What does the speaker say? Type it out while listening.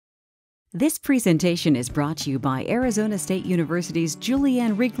This presentation is brought to you by Arizona State University's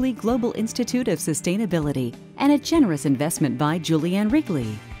Julianne Wrigley Global Institute of Sustainability and a generous investment by Julianne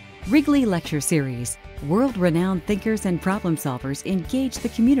Wrigley. Wrigley Lecture Series. World-renowned thinkers and problem solvers engage the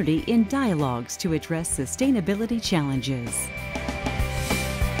community in dialogues to address sustainability challenges.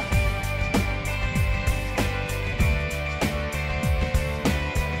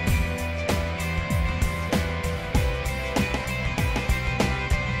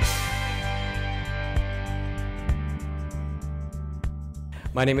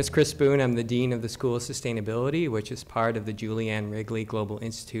 My name is Chris Boone. I'm the Dean of the School of Sustainability, which is part of the Julianne Wrigley Global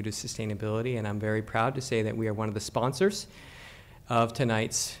Institute of Sustainability, and I'm very proud to say that we are one of the sponsors of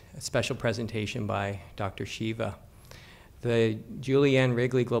tonight's special presentation by Dr. Shiva. The Julianne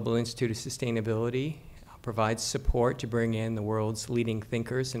Wrigley Global Institute of Sustainability provides support to bring in the world's leading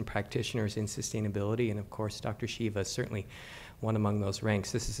thinkers and practitioners in sustainability, and of course, Dr. Shiva is certainly one among those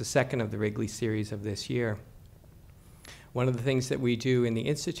ranks. This is the second of the Wrigley series of this year. One of the things that we do in the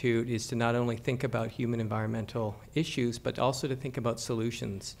Institute is to not only think about human environmental issues, but also to think about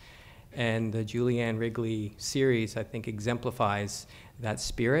solutions. And the Julianne Wrigley series, I think, exemplifies that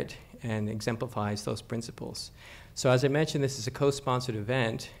spirit and exemplifies those principles. So as I mentioned, this is a co-sponsored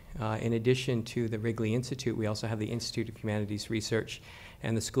event. In addition to the Wrigley Institute, we also have the Institute of Humanities Research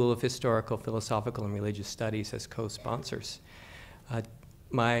and the School of Historical, Philosophical, and Religious Studies as co-sponsors.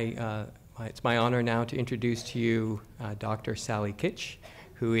 It's my honor now to introduce to you Dr. Sally Kitch,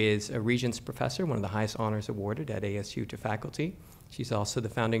 who is a Regents Professor, one of the highest honors awarded at ASU to faculty. She's also the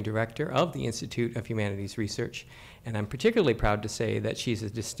founding director of the Institute of Humanities Research, and I'm particularly proud to say that she's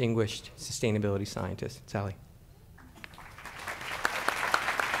a distinguished sustainability scientist. Sally.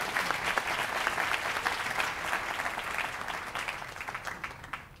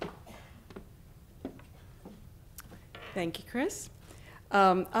 Thank you, Chris.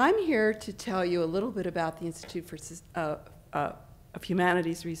 I'm here to tell you a little bit about the Institute of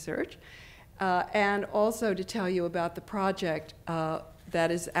Humanities Research, and also to tell you about the project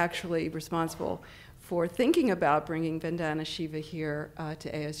that is actually responsible for thinking about bringing Vandana Shiva here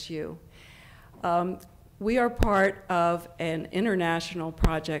to ASU. We are part of an international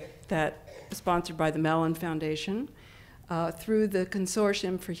project that is sponsored by the Mellon Foundation through the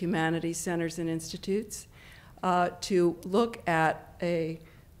Consortium for Humanities Centers and Institutes to look at a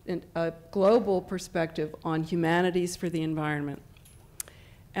global perspective on humanities for the environment.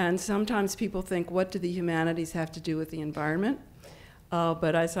 And sometimes people think, what do the humanities have to do with the environment?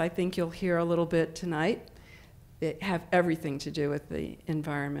 But as I think you'll hear a little bit tonight, they have everything to do with the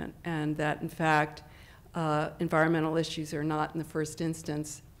environment, and that in fact, environmental issues are not in the first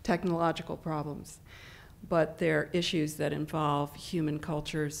instance technological problems, but they're issues that involve human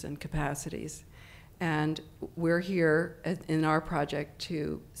cultures and capacities. And we're here in our project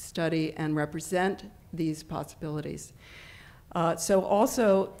to study and represent these possibilities. So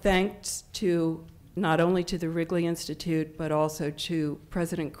also thanks to not only to the Wrigley Institute, but also to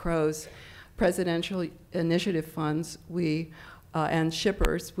President Crow's presidential initiative funds and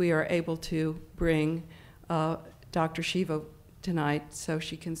shippers, we are able to bring Dr. Shiva tonight so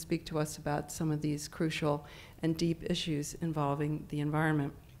she can speak to us about some of these crucial and deep issues involving the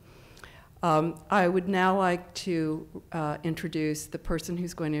environment. I would now like to introduce the person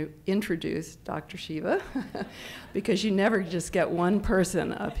who's going to introduce Dr. Shiva, because you never just get one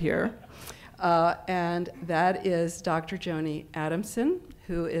person up here. And that is Dr. Joni Adamson,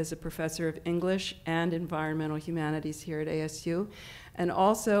 who is a professor of English and environmental humanities here at ASU, and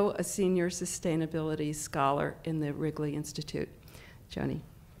also a senior sustainability scholar in the Wrigley Institute. Joni.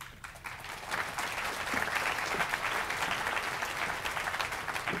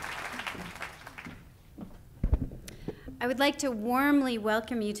 I would like to warmly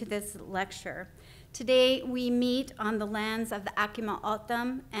welcome you to this lecture. Today we meet on the lands of the Acoma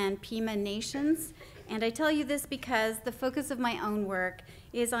O'odham and Pima nations, and I tell you this because the focus of my own work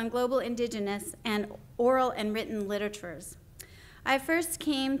is on global indigenous and oral and written literatures. I first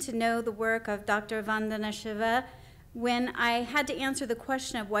came to know the work of Dr. Vandana Shiva when I had to answer the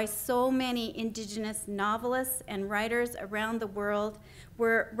question of why so many indigenous novelists and writers around the world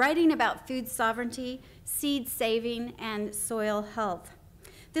were writing about food sovereignty, seed saving, and soil health.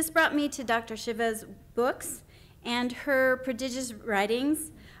 This brought me to Dr. Shiva's books, and her prodigious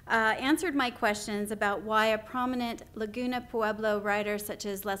writings answered my questions about why a prominent Laguna Pueblo writer such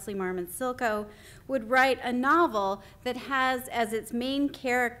as Leslie Marmon Silko would write a novel that has as its main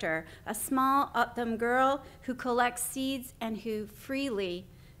character a small O'odham girl who collects seeds and who freely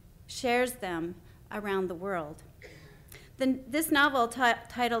shares them around the world. This novel,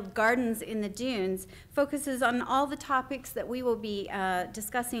 titled Gardens in the Dunes, focuses on all the topics that we will be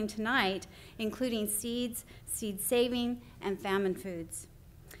discussing tonight, including seeds, seed saving, and famine foods.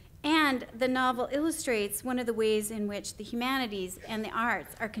 And the novel illustrates one of the ways in which the humanities and the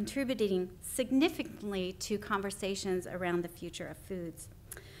arts are contributing significantly to conversations around the future of foods.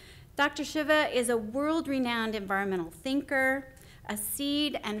 Dr. Shiva is a world-renowned environmental thinker, a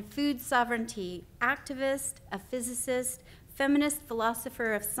seed and food sovereignty activist, a physicist, feminist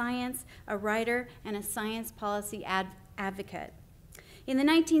philosopher of science, a writer, and a science policy advocate. In the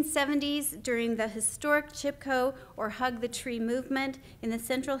 1970s, during the historic Chipko or Hug the Tree movement in the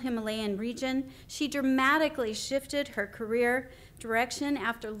central Himalayan region, she dramatically shifted her career direction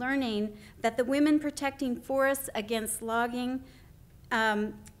after learning that the women protecting forests against logging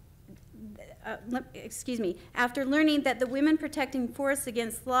after learning that the women protecting forests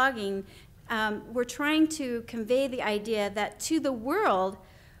against logging were trying to convey the idea that to the world,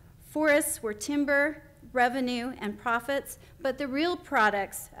 forests were timber, revenue, and profits, but the real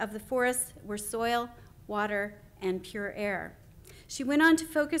products of the forests were soil, water, and pure air. She went on to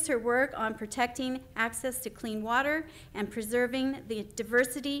focus her work on protecting access to clean water and preserving the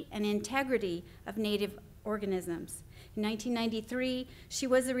diversity and integrity of native organisms. In 1993, she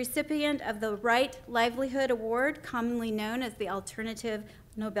was a recipient of the Right Livelihood Award, commonly known as the Alternative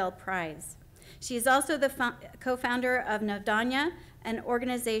Nobel Prize. She is also the co-founder of Vandana, an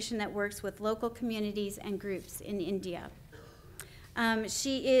organization that works with local communities and groups in India.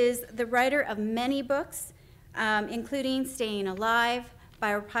 She is the writer of many books, including Staying Alive,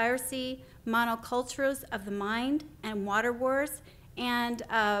 Biopiracy, Monocultures of the Mind, and Water Wars, and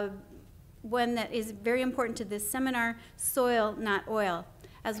one that is very important to this seminar, Soil, Not Oil,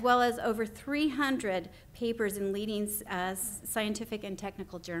 as well as over 300 papers in leading scientific and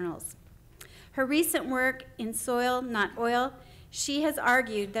technical journals. Her recent work in Soil, Not Oil, she has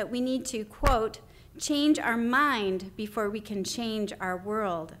argued that we need to, quote, change our mind before we can change our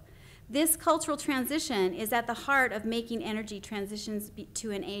world. This cultural transition is at the heart of making energy transitions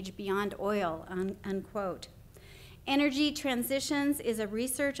to an age beyond oil, unquote. Energy transitions is a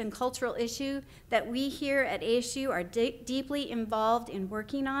research and cultural issue that we here at ASU are deeply involved in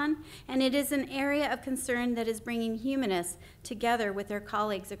working on, and it is an area of concern that is bringing humanists together with their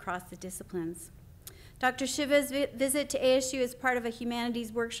colleagues across the disciplines. Dr. Shiva's visit to ASU is part of a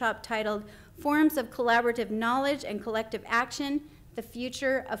humanities workshop titled Forms of Collaborative Knowledge and Collective Action, The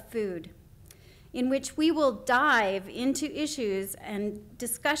Future of Food, in which we will dive into issues and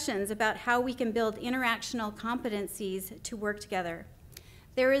discussions about how we can build interactional competencies to work together.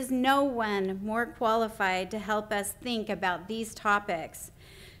 There is no one more qualified to help us think about these topics.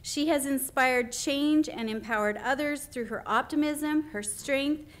 She has inspired change and empowered others through her optimism, her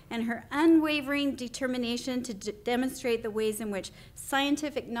strength, and her unwavering determination to demonstrate the ways in which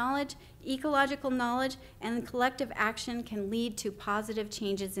scientific knowledge, ecological knowledge, and collective action can lead to positive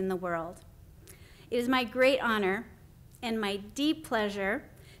changes in the world. It is my great honor and my deep pleasure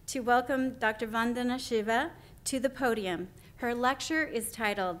to welcome Dr. Vandana Shiva to the podium. Her lecture is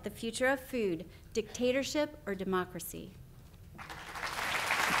titled The Future of Food, Dictatorship or Democracy.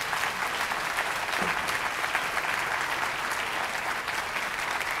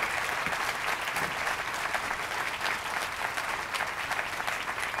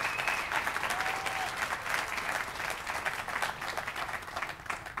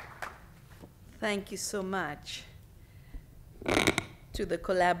 Thank you so much to the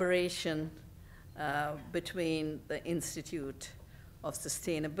collaboration between the Institute of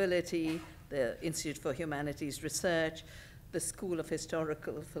Sustainability, the Institute for Humanities Research, the School of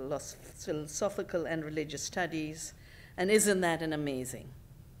Historical, Philosophical, and Religious Studies, and isn't that an amazing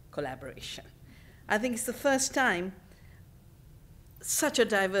collaboration? I think it's the first time such a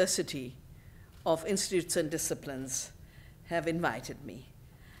diversity of institutes and disciplines have invited me.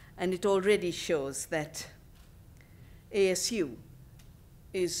 And it already shows that ASU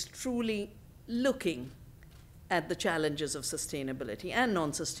is truly looking at the challenges of sustainability and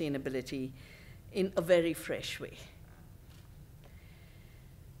non-sustainability in a very fresh way.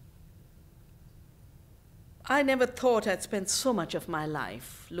 I never thought I'd spend so much of my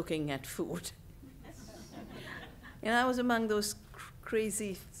life looking at food. And I was among those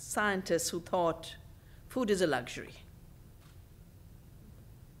crazy scientists who thought food is a luxury.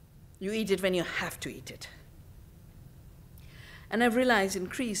 You eat it when you have to eat it. And I've realized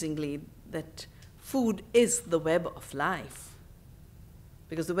increasingly that food is the web of life,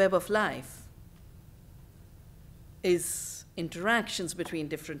 because the web of life is interactions between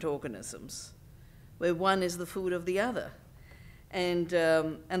different organisms, where one is the food of the other. And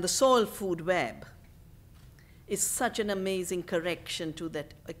the soil food web is such an amazing correction to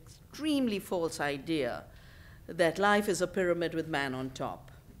that extremely false idea that life is a pyramid with man on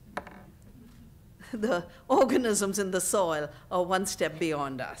top. The organisms in the soil are one step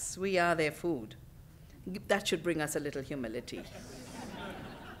beyond us. We are their food. That should bring us a little humility.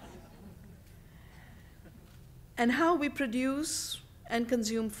 And how we produce and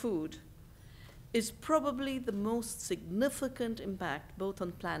consume food is probably the most significant impact both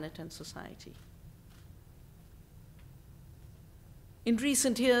on planet and society. In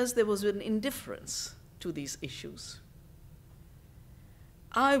recent years, there was an indifference to these issues.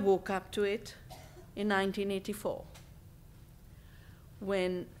 I woke up to it in 1984,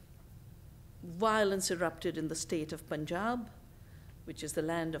 when violence erupted in the state of Punjab, which is the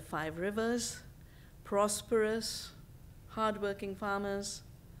land of 5 rivers, prosperous, hardworking farmers.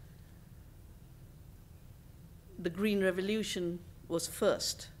 The Green Revolution was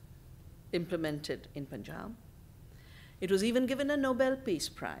first implemented in Punjab. It was even given a Nobel Peace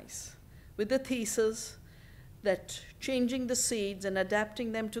Prize with the thesis that changing the seeds and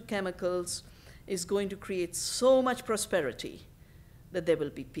adapting them to chemicals is going to create so much prosperity that there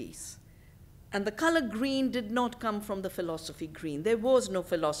will be peace. And the color green did not come from the philosophy green. There was no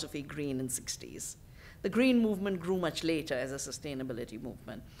philosophy green in the 60s. The green movement grew much later as a sustainability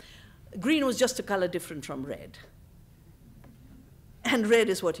movement. Green was just a color different from red. And red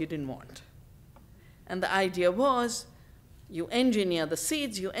is what you didn't want. And the idea was, you engineer the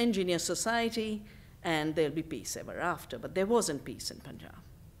seeds, you engineer society, and there'll be peace ever after. But there wasn't peace in Punjab.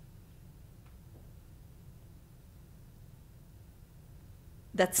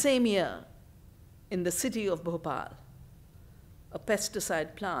 That same year, in the city of Bhopal, a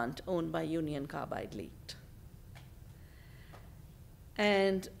pesticide plant owned by Union Carbide leaked.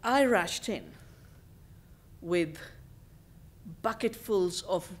 And I rushed in with bucketfuls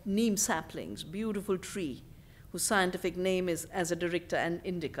of neem saplings, beautiful tree, whose scientific name is Azadirachta and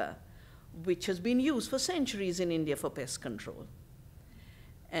indica, which has been used for centuries in India for pest control.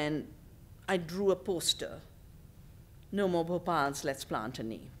 And I drew a poster, "No more Bhopals, let's plant a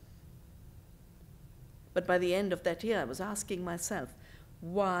neem." But by the end of that year, I was asking myself,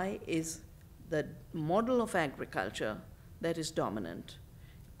 why is the model of agriculture that is dominant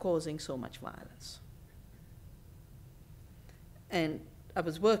causing so much violence? And I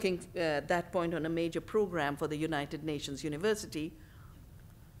was working at that point on a major program for the United Nations University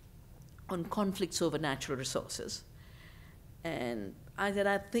on conflicts over natural resources. And I said,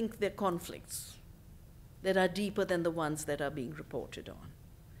 I think there are conflicts that are deeper than the ones that are being reported on.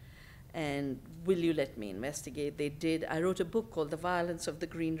 And will you let me investigate? They did. I wrote a book called The Violence of the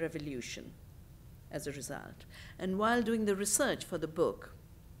Green Revolution as a result. And while doing the research for the book,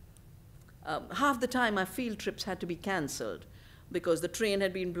 half the time my field trips had to be canceled because the train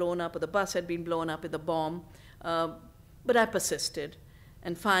had been blown up or the bus had been blown up with a bomb. But I persisted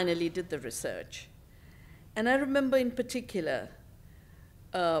and finally did the research. And I remember in particular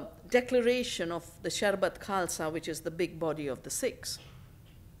a declaration of the Sharbat Khalsa, which is the big body of the Sikhs,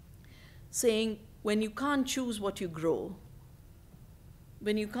 saying, when you can't choose what you grow,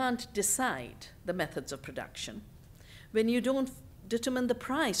 when you can't decide the methods of production, when you don't determine the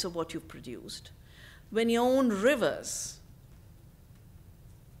price of what you've produced, when your own rivers,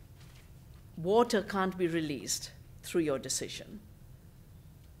 water can't be released through your decision,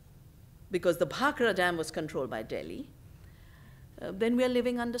 because the Bhakra Dam was controlled by Delhi, then we are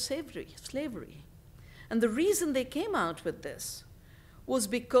living under slavery. And the reason they came out with this was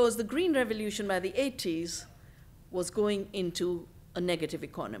because the Green Revolution by the 80s was going into a negative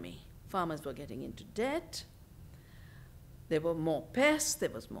economy. Farmers were getting into debt. There were more pests.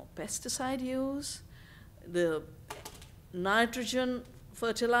 There was more pesticide use. The nitrogen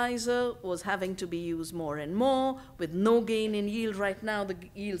fertilizer was having to be used more and more with no gain in yield. Right now, the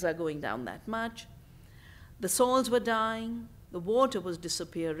yields are going down that much. The soils were dying. The water was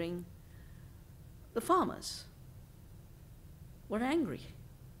disappearing. The farmers were angry.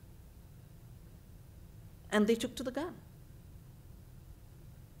 And they took to the gun.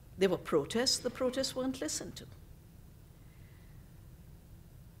 There were protests. The protests weren't listened to.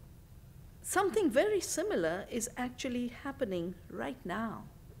 Something very similar is actually happening right now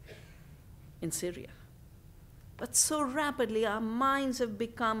in Syria. But so rapidly, our minds have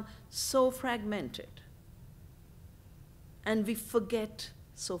become so fragmented. And we forget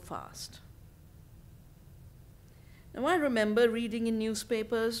so fast. Now, I remember reading in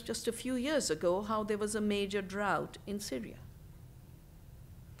newspapers just a few years ago how there was a major drought in Syria.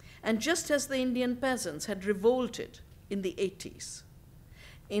 And just as the Indian peasants had revolted in the 80s,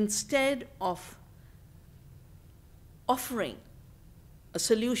 instead of offering a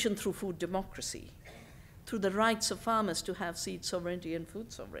solution through food democracy, through the rights of farmers to have seed sovereignty and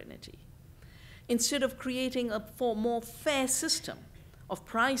food sovereignty, instead of creating a more fair system of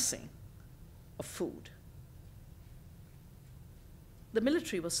pricing of food. The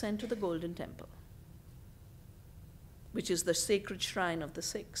military was sent to the Golden Temple, which is the sacred shrine of the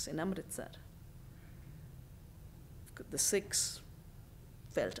Sikhs in Amritsar. The Sikhs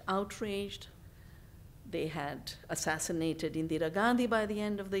felt outraged. They had assassinated Indira Gandhi by the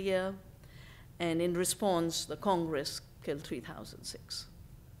end of the year, and in response, the Congress killed 3,000 Sikhs.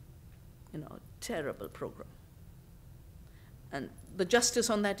 Terrible program. And the justice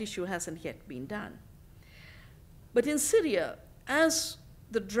on that issue hasn't yet been done. But in Syria, as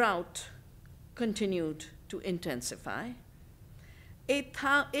the drought continued to intensify,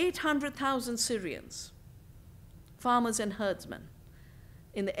 800,000 Syrians, farmers and herdsmen,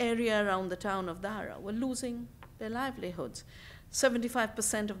 in the area around the town of Dara were losing their livelihoods.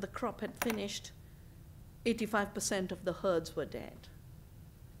 75% of the crop had finished, 85% of the herds were dead.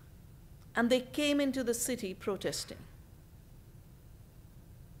 And they came into the city protesting.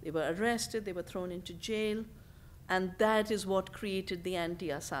 They were arrested, they were thrown into jail, and that is what created the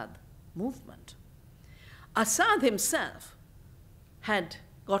anti-Assad movement. Assad himself had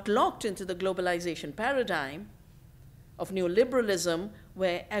got locked into the globalization paradigm of neoliberalism,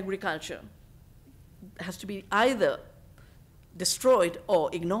 where agriculture has to be either destroyed or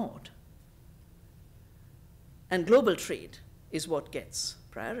ignored. And global trade is what gets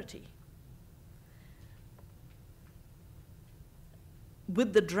priority.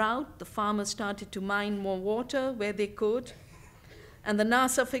 With the drought, the farmers started to mine more water where they could, and the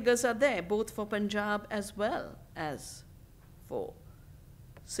NASA figures are there, both for Punjab as well as for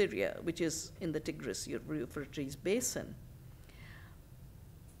Syria, which is in the Tigris-Euphrates basin.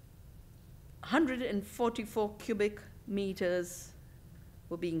 144 cubic meters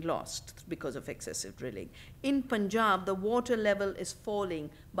were being lost because of excessive drilling. In Punjab, the water level is falling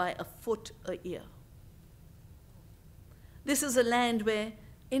by a foot a year. This is a land where,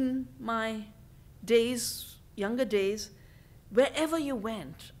 in my days, younger days, wherever you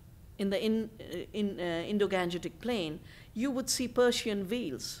went in the Indo-Gangetic plain, you would see Persian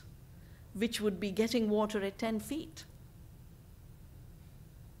wheels, which would be getting water at 10 feet.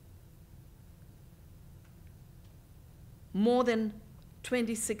 More than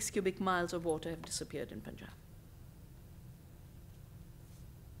 26 cubic miles of water have disappeared in Punjab.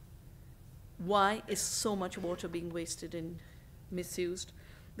 Why is so much water being wasted and misused?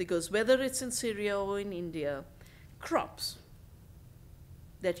 Because whether it's in Syria or in India, crops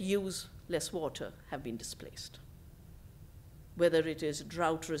that use less water have been displaced. Whether it is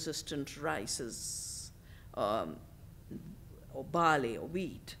drought-resistant rices, or barley or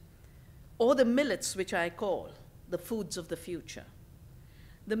wheat, or the millets, which I call the foods of the future.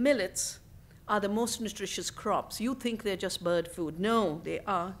 The millets are the most nutritious crops. You think they're just bird food. No, they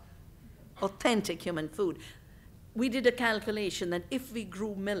are authentic human food. We did a calculation that if we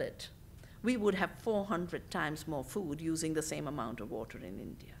grew millet, we would have 400 times more food using the same amount of water in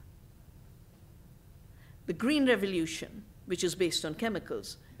India. The Green Revolution, which is based on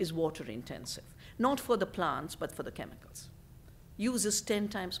chemicals, is water intensive. Not for the plants, but for the chemicals. Uses 10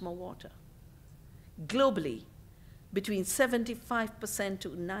 times more water. Globally, between 75% to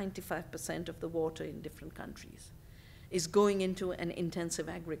 95% of the water in different countries is going into an intensive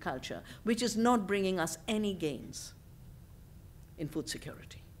agriculture, which is not bringing us any gains in food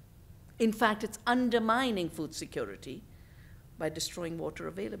security. In fact, it's undermining food security by destroying water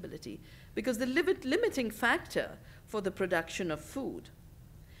availability, because the limiting factor for the production of food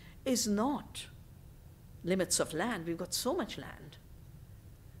is not limits of land. We've got so much land.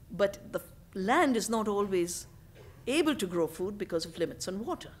 But the land is not always able to grow food because of limits on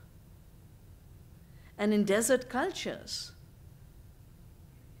water. And in desert cultures,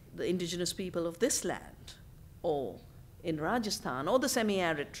 the indigenous people of this land, or in Rajasthan, or the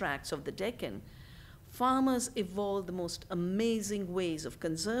semi-arid tracts of the Deccan, farmers evolved the most amazing ways of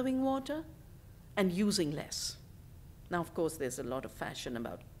conserving water and using less. Now, of course, there's a lot of fashion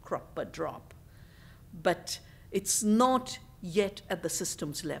about crop per drop, but it's not yet at the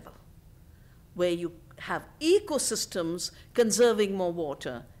systems level, where you have ecosystems conserving more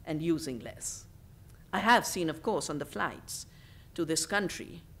water and using less. I have seen, of course, on the flights to this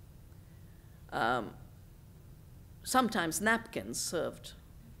country, sometimes napkins served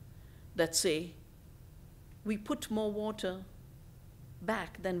that say, we put more water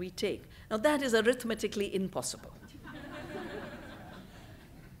back than we take. Now, that is arithmetically impossible.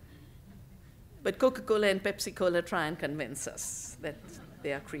 But Coca-Cola and Pepsi-Cola try and convince us that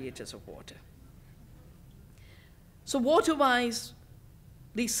they are creators of water. So water-wise,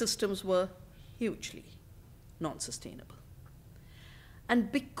 these systems were hugely non-sustainable.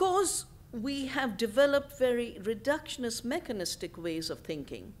 And because we have developed very reductionist, mechanistic ways of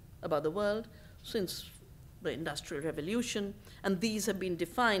thinking about the world since the Industrial Revolution, and these have been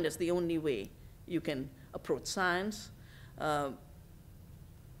defined as the only way you can approach science, though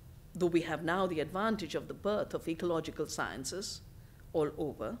we have now the advantage of the birth of ecological sciences all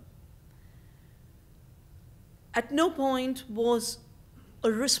over, at no point was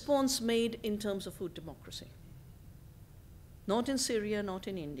a response made in terms of food democracy. Not in Syria, not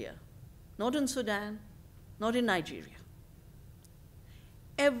in India, not in Sudan, not in Nigeria.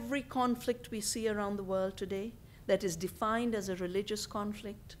 Every conflict we see around the world today that is defined as a religious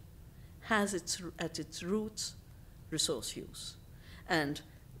conflict has at its roots resource use. And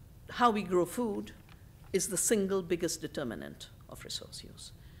how we grow food is the single biggest determinant of resource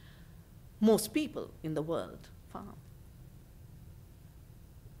use. Most people in the world farm.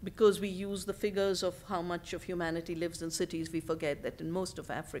 Because we use the figures of how much of humanity lives in cities, we forget that in most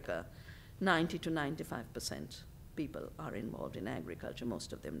of Africa, 90 to 95% people are involved in agriculture,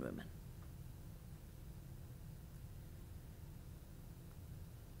 most of them women.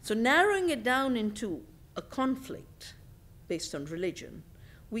 So narrowing it down into a conflict based on religion,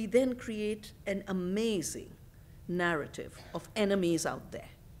 we then create an amazing narrative of enemies out there.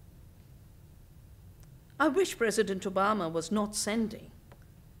 I wish President Obama was not sending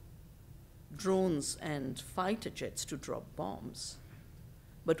drones and fighter jets to drop bombs,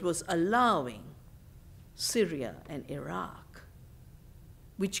 but was allowing Syria and Iraq,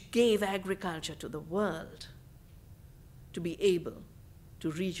 which gave agriculture to the world, to be able to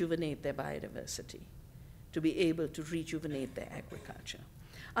rejuvenate their biodiversity, to be able to rejuvenate their agriculture.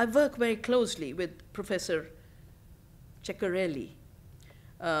 I work very closely with Professor Ceccarelli,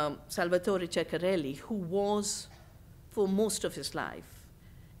 Salvatore Ceccarelli, who was, for most of his life,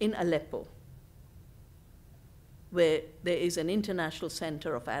 in Aleppo, where there is an international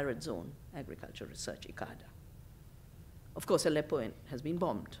center of arid zone agriculture research, ICADA. Of course, Aleppo has been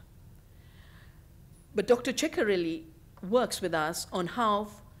bombed. But Dr. Ceccarelli works with us on how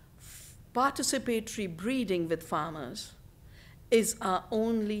participatory breeding with farmers is our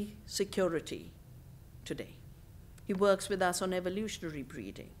only security today. He works with us on evolutionary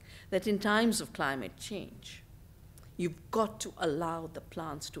breeding, that in times of climate change, you've got to allow the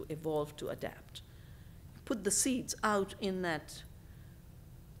plants to evolve, to adapt. Put the seeds out in that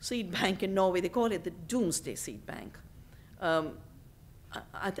seed bank in Norway. They call it the doomsday seed bank.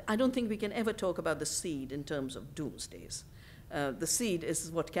 I don't think we can ever talk about the seed in terms of doomsdays. The seed is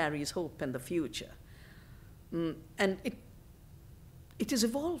what carries hope and the future. And it is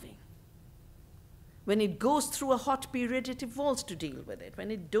evolving. When it goes through a hot period, it evolves to deal with it.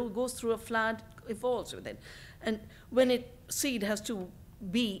 When it goes through a flood, it evolves with it. And when seed has to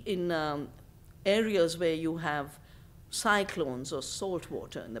be in areas where you have cyclones or salt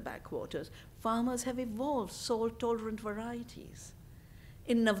water in the backwaters, farmers have evolved salt-tolerant varieties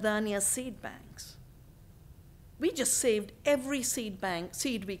in Navdanya seed banks. We just saved every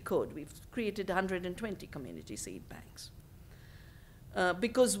seed we could. We've created 120 community seed banks.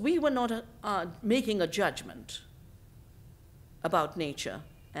 Because we were not making a judgment about nature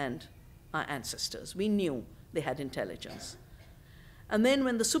and our ancestors. We knew they had intelligence. And then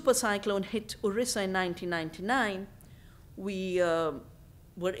when the super cyclone hit Orissa in 1999, we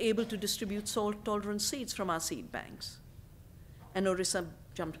were able to distribute salt-tolerant seeds from our seed banks. And Orissa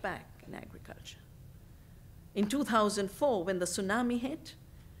jumped back in agriculture. In 2004, when the tsunami hit,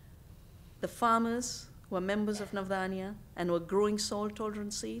 the farmers who were members of Navdanya and were growing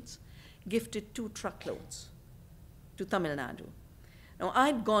salt-tolerant seeds gifted 2 truckloads to Tamil Nadu. Now,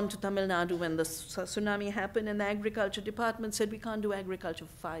 I'd gone to Tamil Nadu when the tsunami happened, and the agriculture department said, we can't do agriculture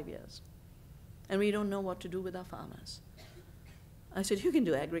for 5 years, and we don't know what to do with our farmers. I said, you can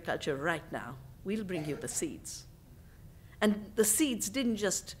do agriculture right now. We'll bring you the seeds. And the seeds didn't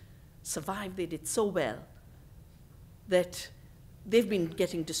just survive, they did so well that they've been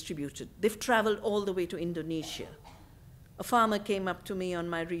getting distributed. They've traveled all the way to Indonesia. A farmer came up to me on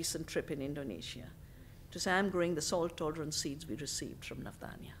my recent trip in Indonesia to say, I'm growing the salt-tolerant seeds we received from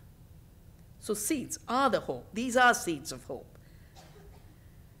Navdanya. So seeds are the hope. These are seeds of hope.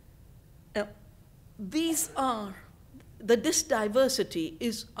 Now, this diversity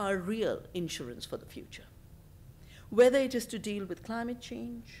is our real insurance for the future. Whether it is to deal with climate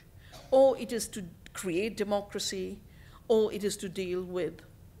change, or it is to create democracy, or it is to deal with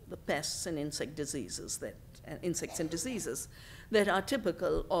the pests and insects and diseases that are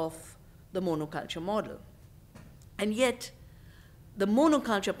typical of the monoculture model. And yet, the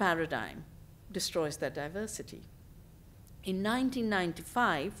monoculture paradigm destroys that diversity. In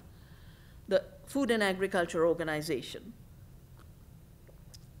 1995, the Food and Agriculture Organization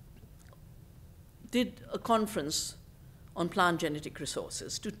did a conference on plant genetic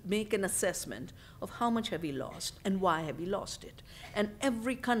resources to make an assessment of how much have we lost and why have we lost it. And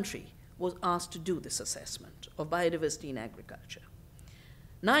every country was asked to do this assessment of biodiversity in agriculture.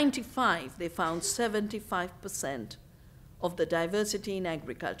 95, they found 75% of the diversity in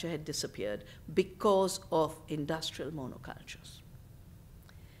agriculture had disappeared because of industrial monocultures.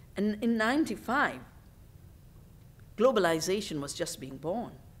 And in 95, globalization was just being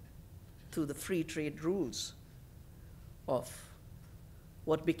born through the free trade rules of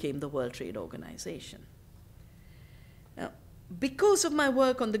what became the World Trade Organization. Now, because of my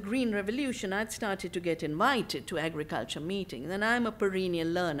work on the Green Revolution, I'd started to get invited to agriculture meetings, and I'm a perennial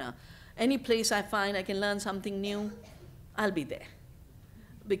learner. Any place I find I can learn something new, I'll be there.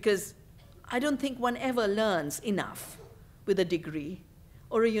 Because I don't think one ever learns enough with a degree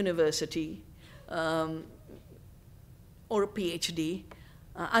or a university or a PhD.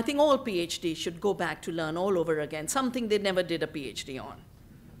 I think all PhDs should go back to learn all over again, something they never did a PhD on.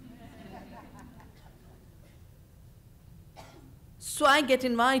 So I get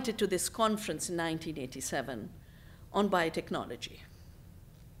invited to this conference in 1987 on biotechnology.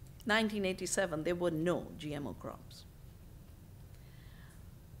 1987, there were no GMO crops.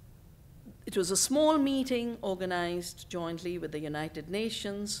 It was a small meeting organized jointly with the United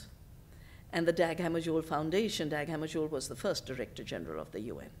Nations and the Dag Hammarskjöld Foundation. Dag Hammarskjöld was the first Director General of the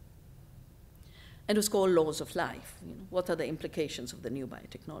UN. And it was called Laws of Life. You know, what are the implications of the new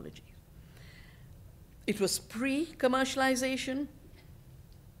biotechnology? It was pre-commercialization,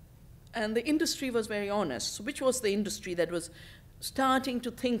 and the industry was very honest. So which was the industry that was starting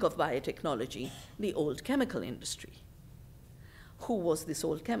to think of biotechnology? The old chemical industry. Who was this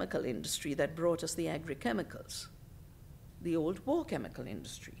old chemical industry that brought us the agrochemicals? The old war chemical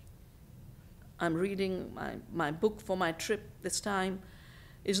industry. I'm reading my book for my trip this time.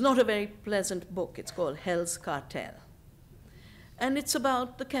 It's not a very pleasant book. It's called Hell's Cartel. And it's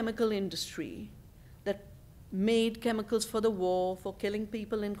about the chemical industry that made chemicals for the war, for killing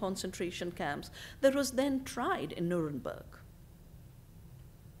people in concentration camps, that was then tried in Nuremberg.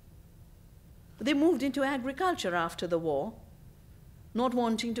 They moved into agriculture after the war, not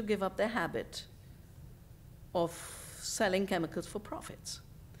wanting to give up their habit of selling chemicals for profits.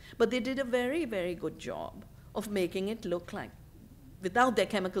 But they did a very, very good job of making it look like without their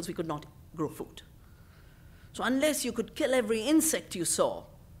chemicals we could not grow food. So unless you could kill every insect you saw,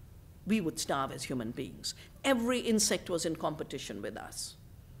 we would starve as human beings. Every insect was in competition with us.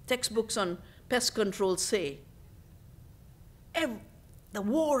 Textbooks on pest control say, the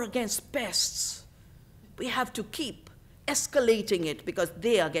war against pests, we have to keep escalating it because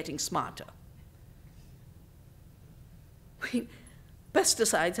they are getting smarter.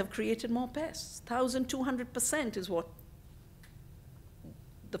 Pesticides have created more pests. 1,200% is what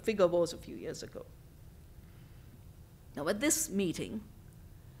the figure was a few years ago. Now, at this meeting,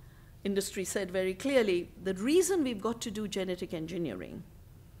 industry said very clearly, the reason we've got to do genetic engineering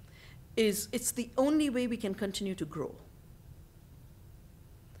is it's the only way we can continue to grow.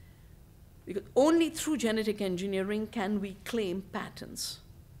 Because only through genetic engineering can we claim patents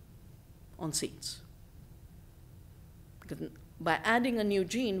on seeds. Because by adding a new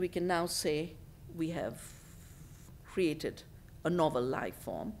gene, we can now say we have created a novel life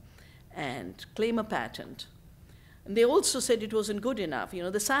form and claim a patent. And they also said it wasn't good enough. You know,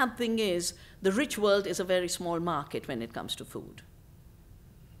 the sad thing is the rich world is a very small market when it comes to food.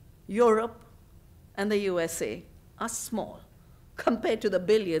 Europe and the USA are small compared to the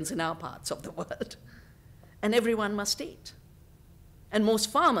billions in our parts of the world. And everyone must eat. And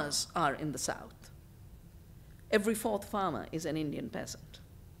most farmers are in the South. Every fourth farmer is an Indian peasant.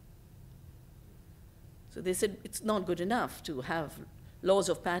 So they said it's not good enough to have laws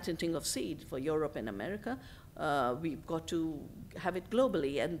of patenting of seed for Europe and America. We've got to have it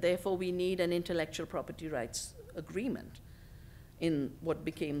globally, and therefore we need an intellectual property rights agreement in what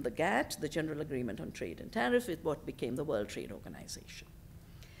became the GATT, the General Agreement on Trade and Tariff, with what became the World Trade Organization.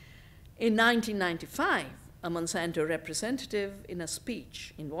 In 1995, a Monsanto representative in a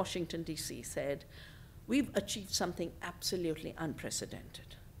speech in Washington, D.C. said, we've achieved something absolutely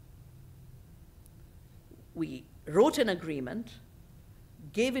unprecedented. We wrote an agreement,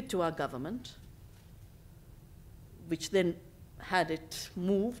 gave it to our government, which then had it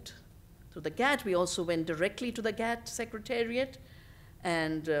moved to the GATT. We also went directly to the GATT Secretariat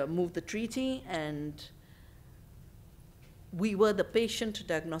and moved the treaty, and we were the patient,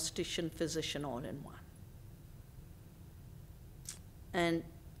 diagnostician, physician all in one. And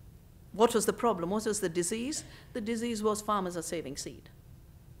what was the problem? What was the disease? The disease was farmers are saving seed.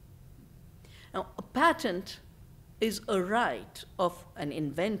 Now, a patent is a right of an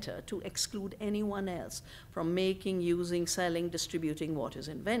inventor to exclude anyone else from making, using, selling, distributing what is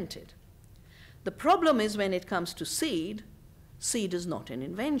invented. The problem is when it comes to seed, seed is not an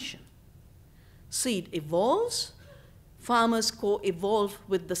invention. Seed evolves, farmers co-evolve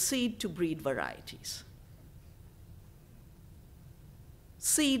with the seed to breed varieties.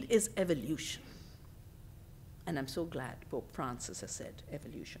 Seed is evolution. And I'm so glad Pope Francis has said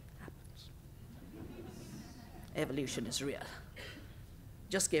evolution happens. Evolution is real.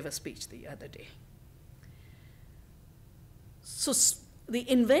 Just gave a speech the other day. So the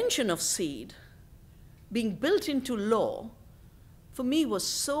invention of seed being built into law, for me, was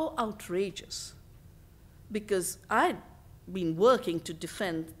so outrageous because I'd been working to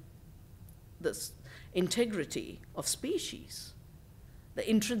defend the integrity of species, the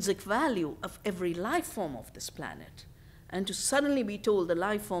intrinsic value of every life form of this planet, and to suddenly be told the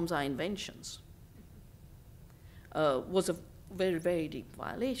life forms are inventions was a very, very deep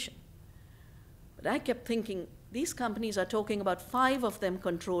violation. But I kept thinking, these companies are talking about 5 of them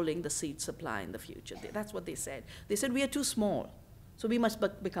controlling the seed supply in the future. That's what they said. They said, we are too small, so we must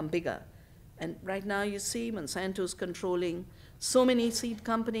become bigger. And right now you see Monsanto's controlling so many seed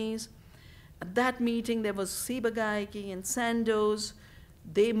companies. At that meeting, there was Ciba-Geigy and Sandoz.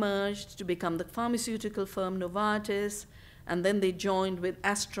 They merged to become the pharmaceutical firm Novartis, and then they joined with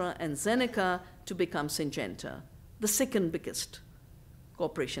Astra and Zeneca to become Syngenta, the second biggest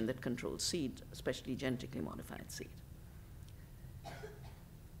corporation that controls seed, especially genetically modified seed.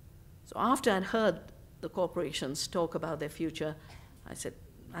 So after I'd heard the corporations talk about their future, I said,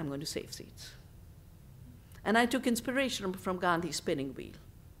 I'm going to save seeds. And I took inspiration from Gandhi's spinning wheel,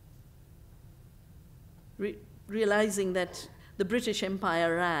 realizing that the British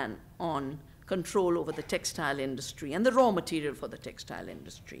Empire ran on control over the textile industry and the raw material for the textile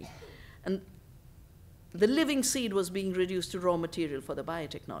industry. And the living seed was being reduced to raw material for the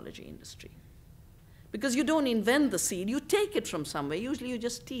biotechnology industry. Because you don't invent the seed, you take it from somewhere. Usually you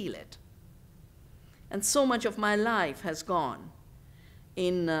just steal it. And so much of my life has gone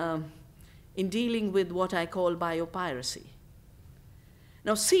in dealing with what I call biopiracy.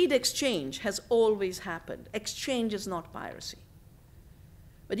 Now, seed exchange has always happened. Exchange is not piracy.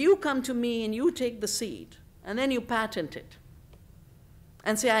 But you come to me and you take the seed, and then you patent it,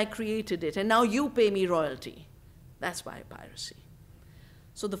 and say, I created it, and now you pay me royalty. That's biopiracy.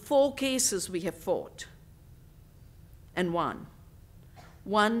 So the 4 cases we have fought and won.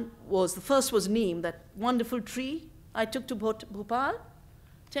 The first was neem, that wonderful tree I took to Bhopal.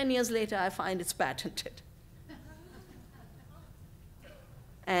 10 years later, I find it's patented.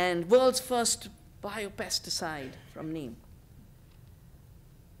 And world's first biopesticide from neem.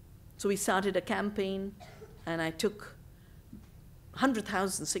 So we started a campaign, and I took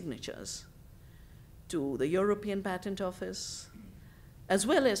 100,000 signatures to the European Patent Office, as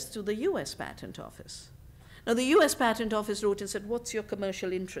well as to the US Patent Office. Now, the US Patent Office wrote and said, what's your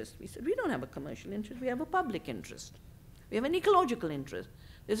commercial interest? We said, we don't have a commercial interest, we have a public interest. We have an ecological interest.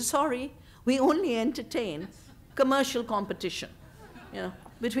 They said, sorry, we only entertain commercial competition,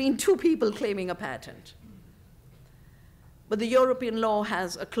 between 2 people claiming a patent. But the European law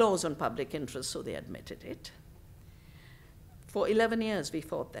has a clause on public interest, so they admitted it. For 11 years, we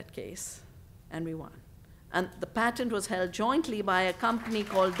fought that case, and we won. And the patent was held jointly by a company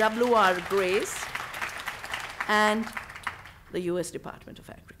called W.R. Grace and the US Department of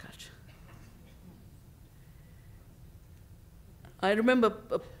Agriculture. I remember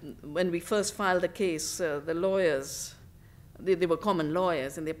when we first filed the case, the lawyers, they were common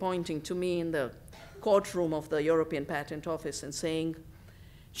lawyers, and they're pointing to me in the courtroom of the European Patent Office and saying,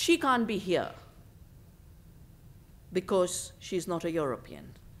 she can't be here because she's not a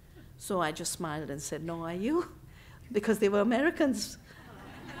European. So I just smiled and said, no, are you? Because they were Americans.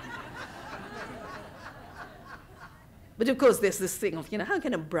 But of course, there's this thing of, how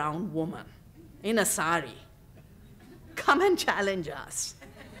can a brown woman in a sari come and challenge us?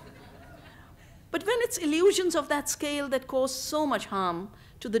 But when it's illusions of that scale that cause so much harm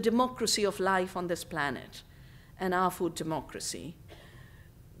to the democracy of life on this planet and our food democracy,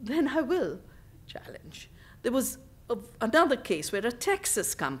 then I will challenge. There was another case where a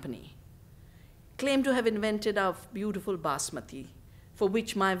Texas company claimed to have invented our beautiful basmati, for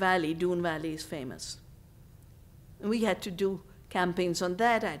which my valley, Doon Valley, is famous. And we had to do campaigns on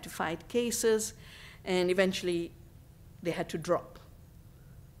that. I had to fight cases, and eventually they had to drop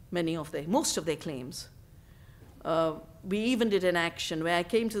most of their claims. We even did an action where I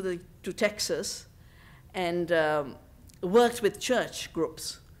came to Texas and worked with church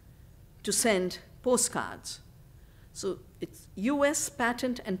groups to send postcards So it's US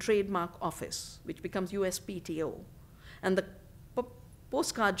Patent and Trademark Office, which becomes USPTO. And the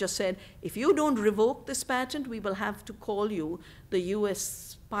postcard just said, if you don't revoke this patent, we will have to call you the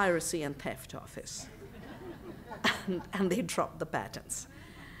US Piracy and Theft Office. and they dropped the patents.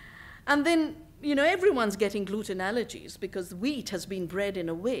 And then, you know, everyone's getting gluten allergies because wheat has been bred in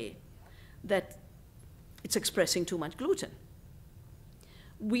a way that it's expressing too much gluten.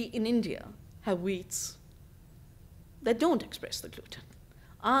 We in India have wheats that don't express the gluten.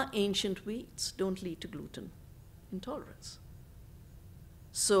 Our ancient wheats don't lead to gluten intolerance.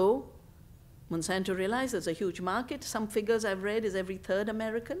 So Monsanto realized there's a huge market. Some figures I've read is every third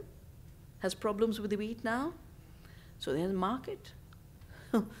American has problems with the wheat now. So there's a market.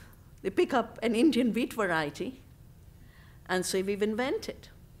 They pick up an Indian wheat variety and say we've invented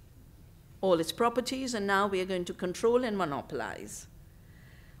all its properties, and now we are going to control and monopolize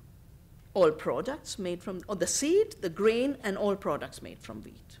all products made from, or the seed, the grain, and all products made from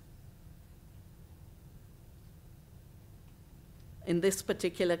wheat. In this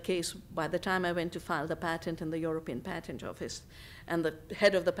particular case, by the time I went to file the patent in the European Patent Office, and the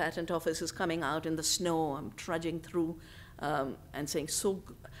head of the patent office is coming out in the snow, I'm trudging through and saying,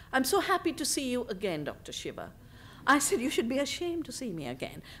 I'm so happy to see you again, Dr. Shiva. I said, you should be ashamed to see me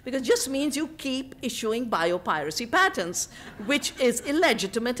again, because it just means you keep issuing biopiracy patents, which is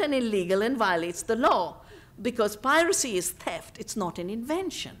illegitimate and illegal and violates the law, because piracy is theft, it's not an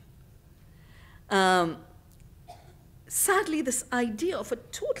invention. Sadly, this idea of a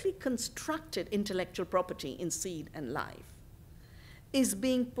totally constructed intellectual property in seed and life is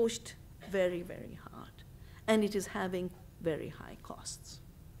being pushed very, very hard, and it is having very high costs.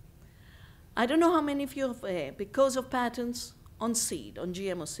 I don't know how many of you are aware, because of patents on seed, on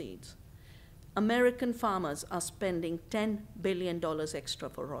GMO seeds, American farmers are spending $10 billion extra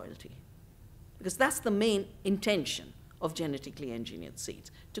for royalty, because that's the main intention of genetically engineered seeds,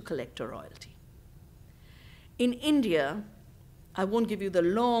 to collect a royalty. In India, I won't give you the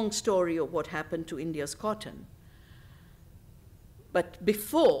long story of what happened to India's cotton, but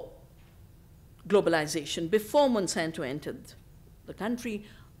before globalization, before Monsanto entered the country,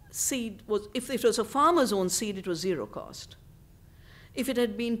 seed was, if it was a farmer's own seed, it was zero cost. If it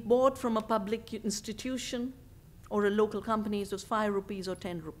had been bought from a public institution or a local company, it was 5 rupees or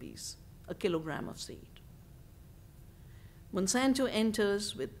 10 rupees a kilogram of seed. Monsanto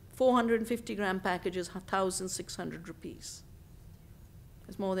enters with 450-gram packages, 1,600 rupees.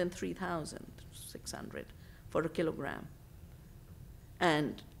 It's more than 3,600 for a kilogram.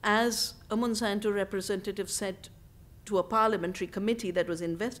 And as a Monsanto representative said to a parliamentary committee that was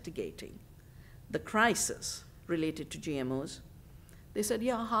investigating the crisis related to GMOs, they said,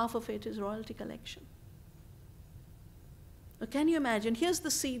 yeah, half of it is royalty collection. Now, can you imagine? Here's the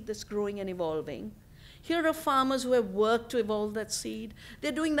seed that's growing and evolving. Here are farmers who have worked to evolve that seed.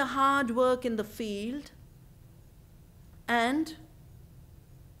 They're doing the hard work in the field, and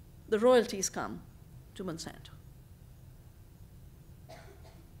the royalties come to Monsanto.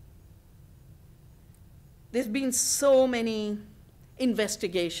 There's been so many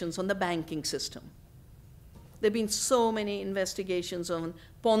investigations on the banking system. There have been so many investigations on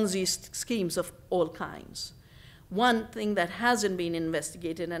Ponzi schemes of all kinds. One thing that hasn't been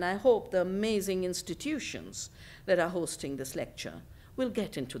investigated, and I hope the amazing institutions that are hosting this lecture will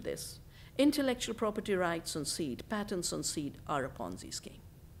get into this. Intellectual property rights on seed, patents on seed are a Ponzi scheme.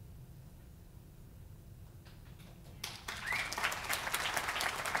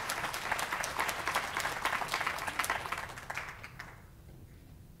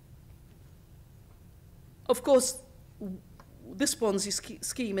 Of course, this Ponzi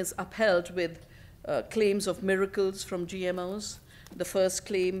scheme is upheld with claims of miracles from GMOs. The first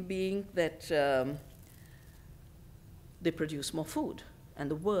claim being that they produce more food and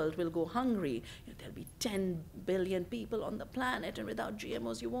the world will go hungry. You know, there'll be 10 billion people on the planet, and without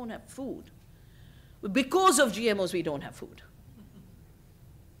GMOs you won't have food. Because of GMOs we don't have food.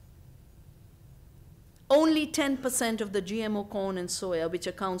 Only 10% of the GMO corn and soya, which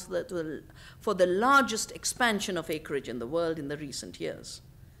accounts for the largest expansion of acreage in the world in the recent years,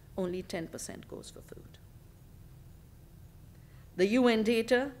 only 10% goes for food. The UN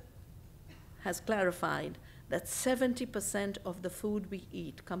data has clarified that 70% of the food we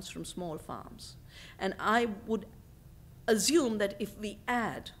eat comes from small farms. And I would assume that if we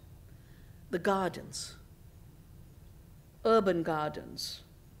add the gardens, urban gardens,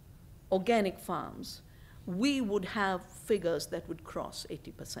 organic farms, we would have figures that would cross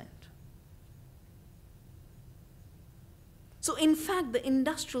 80%. So in fact, the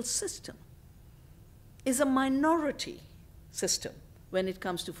industrial system is a minority system when it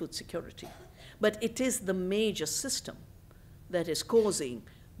comes to food security. But it is the major system that is causing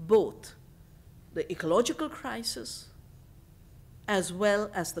both the ecological crisis as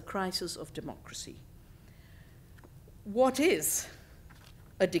well as the crisis of democracy. What is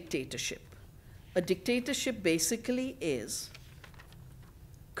a dictatorship? A dictatorship basically is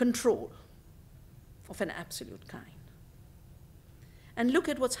control of an absolute kind. And look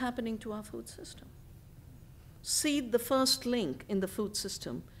at what's happening to our food system. Seed, the first link in the food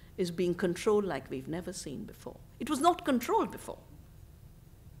system, is being controlled like we've never seen before. It was not controlled before.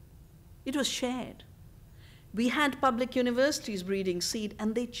 It was shared. We had public universities breeding seed,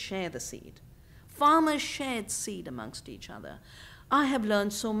 and they'd share the seed. Farmers shared seed amongst each other. I have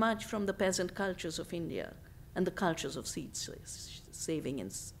learned so much from the peasant cultures of India and the cultures of seed saving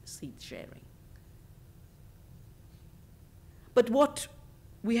and seed sharing. But what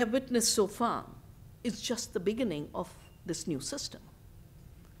we have witnessed so far is just the beginning of this new system.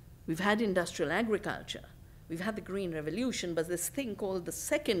 We've had industrial agriculture, we've had the Green Revolution, but this thing called the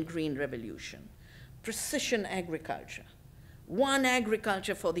second Green Revolution, precision agriculture, one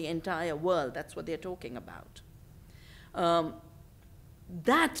agriculture for the entire world, that's what they're talking about.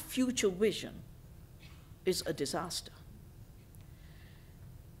 That future vision is a disaster.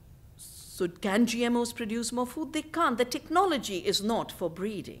 So can GMOs produce more food? They can't. The technology is not for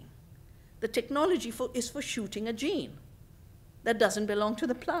breeding. The technology is for shooting a gene that doesn't belong to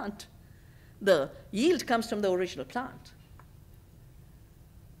the plant. The yield comes from the original plant.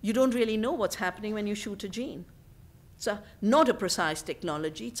 You don't really know what's happening when you shoot a gene. It's not a precise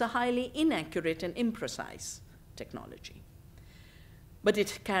technology. It's a highly inaccurate and imprecise technology. But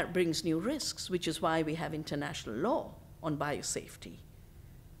it brings new risks, which is why we have international law on biosafety.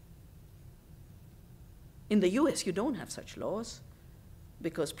 In the US, you don't have such laws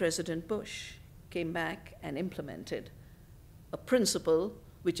because President Bush came back and implemented a principle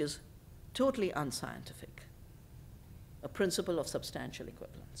which is totally unscientific, a principle of substantial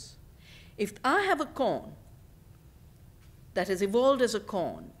equivalence. If I have a corn that has evolved as a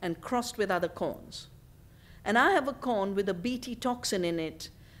corn and crossed with other corns, and I have a corn with a Bt toxin in it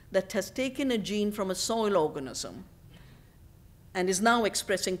that has taken a gene from a soil organism and is now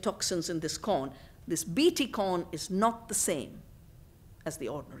expressing toxins in this corn, this Bt corn is not the same as the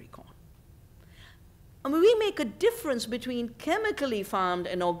ordinary corn. I mean, we make a difference between chemically farmed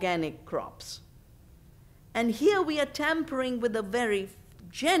and organic crops. And here we are tampering with the very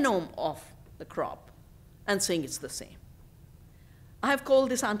genome of the crop and saying it's the same. I have called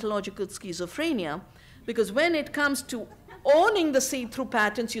this ontological schizophrenia because when it comes to owning the seed through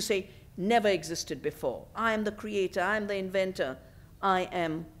patents, you say, never existed before. I am the creator, I am the inventor, I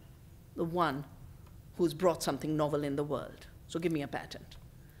am the one who's brought something novel in the world. So give me a patent.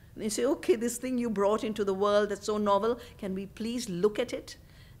 And they say, okay, this thing you brought into the world that's so novel, can we please look at it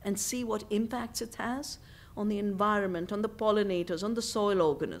and see what impacts it has on the environment, on the pollinators, on the soil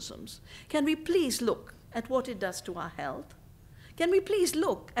organisms? Can we please look at what it does to our health? Can we please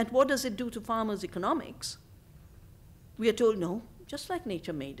look at what does it do to farmers' economics? We are told, no, just like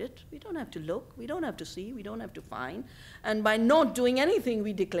nature made it. We don't have to look, we don't have to see, we don't have to find. And by not doing anything,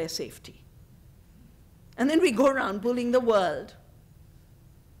 we declare safety. And then we go around bullying the world,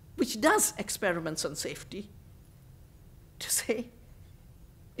 which does experiments on safety, to say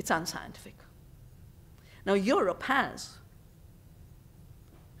it's unscientific. Now, Europe has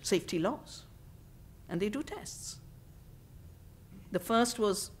safety laws, and they do tests. The first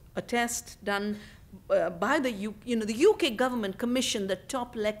was a test done by the UK government commissioned the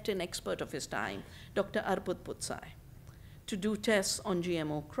top lectin expert of his time, Dr. Arput Putsai, to do tests on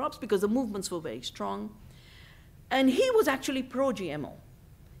GMO crops because the movements were very strong. And he was actually pro-GMO.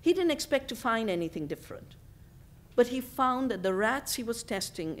 He didn't expect to find anything different. But he found that the rats he was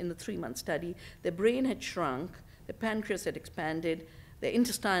testing in the 3-month study, their brain had shrunk, their pancreas had expanded, their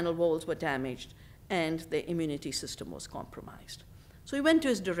intestinal walls were damaged, and their immunity system was compromised. So he went to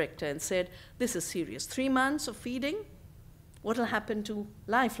his director and said, this is serious. 3 months of feeding, what will happen to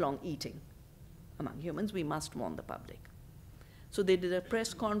lifelong eating among humans? We must warn the public. So they did a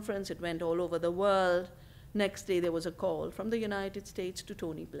press conference. It went all over the world. Next day, there was a call from the United States to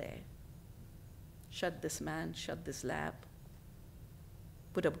Tony Blair. Shut this man, shut this lab,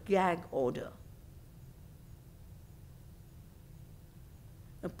 put a gag order.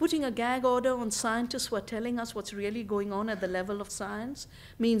 Now, putting a gag order on scientists who are telling us what's really going on at the level of science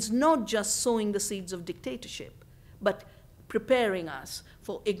means not just sowing the seeds of dictatorship, but preparing us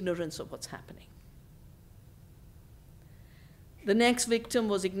for ignorance of what's happening. The next victim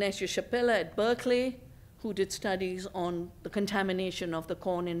was Ignacio Chapela at Berkeley, who did studies on the contamination of the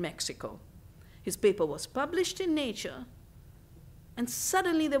corn in Mexico. His paper was published in Nature, And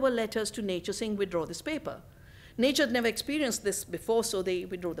suddenly there were letters to Nature saying, withdraw this paper. Nature had never experienced this before, so they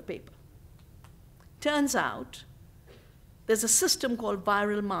withdrew the paper. Turns out there's a system called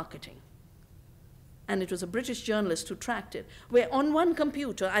viral marketing. And it was a British journalist who tracked it, where on one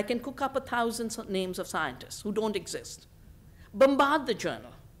computer I can cook up 1,000 names of scientists who don't exist, bombard the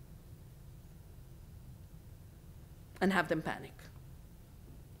journal, and have them panic.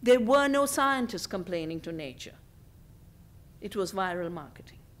 There were no scientists complaining to Nature. It was viral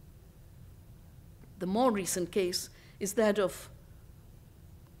marketing. The more recent case is that of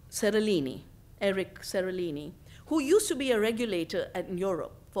Seralini, Eric Seralini, who used to be a regulator in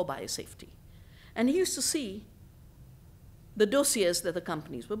Europe for biosafety. And he used to see the dossiers that the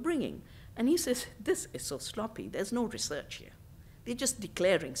companies were bringing. And he says, this is so sloppy. There's no research here. They're just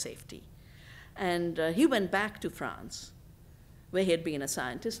declaring safety. And he went back to France, where he had been a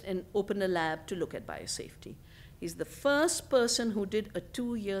scientist, and opened a lab to look at biosafety. He's the first person who did a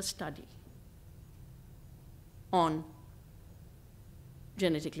 2-year study on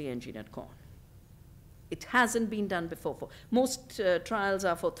genetically engineered corn. It hasn't been done before. Most trials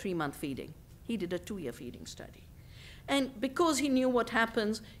are for 3-month feeding. He did a 2-year feeding study. And because he knew what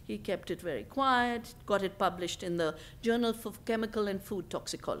happens, he kept it very quiet, got it published in the Journal for Chemical and Food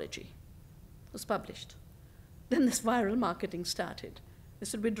Toxicology. It was published. Then this viral marketing started. They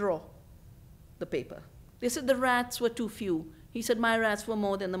said, withdraw the paper. They said the rats were too few. He said, my rats were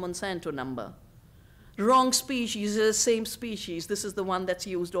more than the Monsanto number. Wrong species is the same species. This is the one that's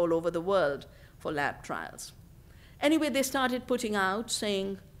used all over the world for lab trials. Anyway, they started putting out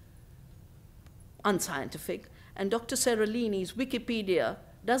saying, unscientific, and Dr. Seralini's Wikipedia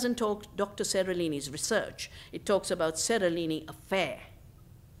doesn't talk Dr. Seralini's research. It talks about Seralini affair,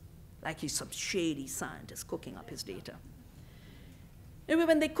 like he's some shady scientist cooking up his data. Anyway,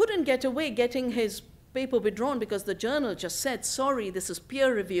 when they couldn't get away getting his paper withdrawn because the journal just said, sorry, this is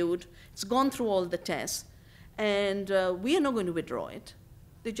peer-reviewed, it's gone through all the tests, and we are not going to withdraw it,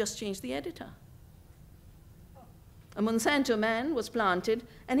 they just changed the editor. A Monsanto man was planted,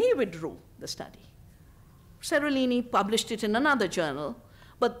 and he withdrew the study. Seralini published it in another journal,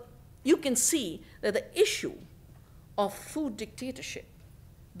 but you can see that the issue of food dictatorship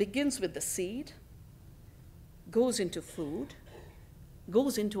begins with the seed, goes into food,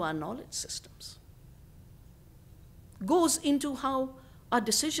 goes into our knowledge systems, goes into how our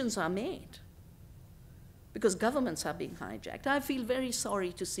decisions are made, because governments are being hijacked. I feel very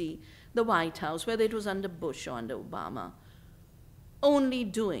sorry to see the White House, whether it was under Bush or under Obama, only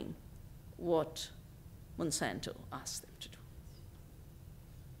doing what Monsanto asked them to do.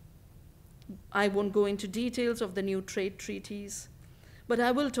 I won't go into details of the new trade treaties, but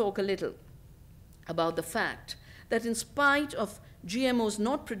I will talk a little about the fact that in spite of GMOs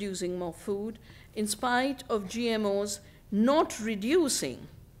not producing more food, in spite of GMOs not reducing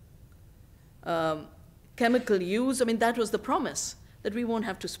chemical use, I mean, that was the promise, that we won't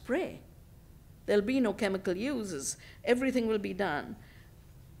have to spray. There'll be no chemical uses. Everything will be done.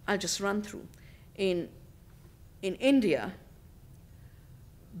 I'll just run through. In India,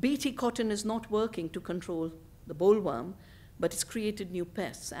 Bt cotton is not working to control the bollworm, but it's created new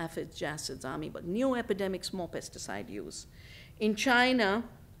pests, aphids, jacids, amoeba, new epidemics, more pesticide use. In China,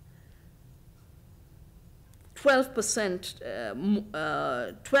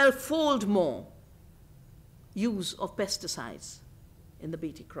 12-fold more use of pesticides in the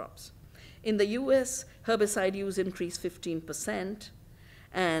Bt crops. In the US, herbicide use increased 15%,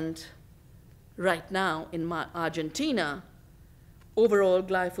 and right now in Argentina, overall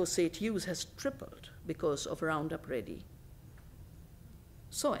glyphosate use has tripled because of Roundup Ready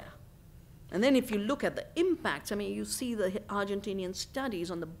soya. And then if you look at the impacts, I mean, you see the Argentinian studies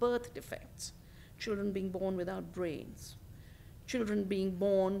on the birth defects, children being born without brains, children being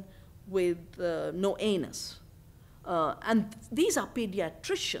born with no anus. And these are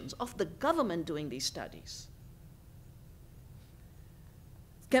pediatricians of the government doing these studies.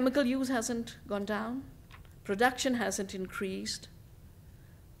 Chemical use hasn't gone down. Production hasn't increased.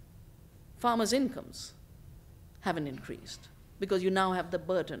 Farmers' incomes haven't increased because you now have the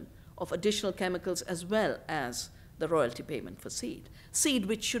burden of additional chemicals as well as the royalty payment for seed. Seed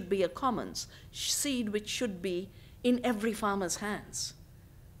which should be a commons, seed which should be in every farmer's hands.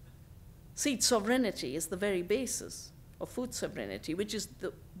 Seed sovereignty is the very basis of food sovereignty, which is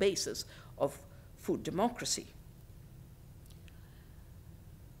the basis of food democracy.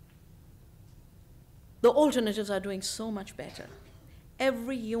 The alternatives are doing so much better.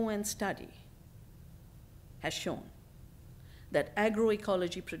 Every UN study has shown that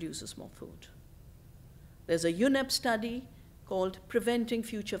agroecology produces more food. There's a UNEP study called Preventing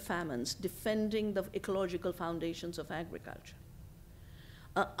Future Famines, Defending the Ecological Foundations of Agriculture.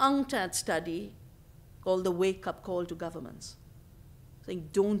 An UNCTAD study called the Wake Up Call to Governments, saying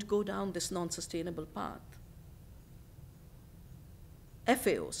don't go down this non-sustainable path.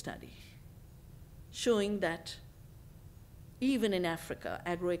 FAO study showing that even in Africa,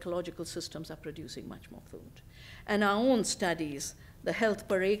 agroecological systems are producing much more food. And our own studies, the health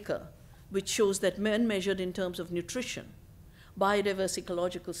per acre, which shows that when measured in terms of nutrition, biodiverse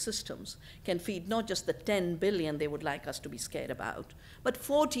ecological systems can feed not just the 10 billion they would like us to be scared about, but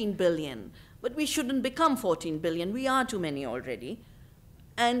 14 billion. But we shouldn't become 14 billion. We are too many already.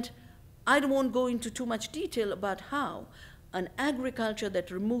 And I won't go into too much detail about how an agriculture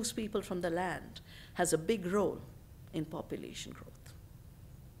that removes people from the land has a big role in population growth.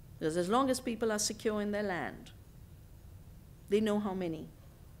 Because as long as people are secure in their land, they know how many,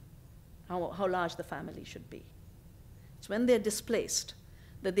 how large the family should be. It's when they're displaced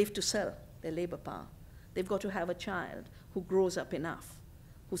that they have to sell their labor power. They've got to have a child who grows up enough,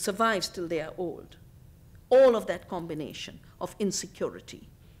 who survives till they are old. All of that combination of insecurity,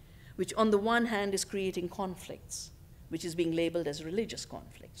 which on the one hand is creating conflicts, which is being labeled as religious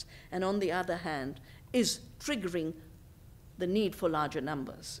conflicts, and on the other hand is triggering the need for larger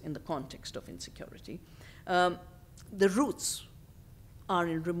numbers in the context of insecurity. The roots are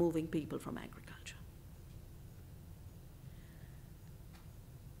in removing people from agriculture.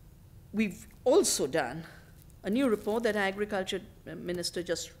 We've also done a new report that Agriculture Minister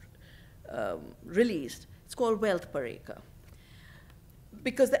just released. It's called Wealth per Acre.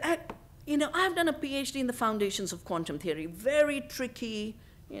 Because I've done a PhD in the foundations of quantum theory, very tricky,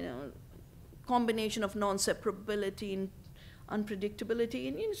 combination of non-separability and unpredictability,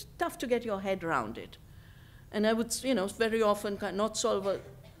 and it's tough to get your head around it. And I would, very often not solve a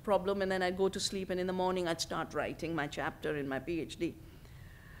problem, and then I'd go to sleep, and in the morning I'd start writing my chapter in my PhD.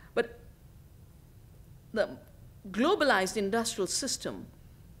 But the globalized industrial system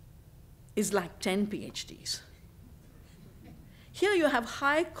is like 10 PhDs. Here you have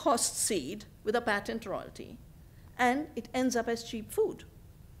high-cost seed with a patent royalty, and it ends up as cheap food.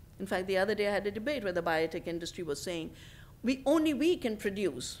 In fact, the other day I had a debate where the biotech industry was saying, only we can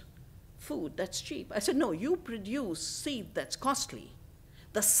produce food that's cheap. I said, no, you produce seed that's costly.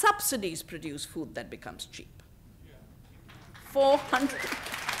 The subsidies produce food that becomes cheap.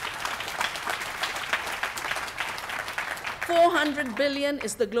 400 billion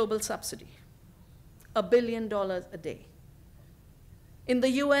is the global subsidy, $1 billion a day. In the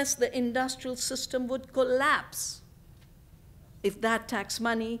US, the industrial system would collapse if that tax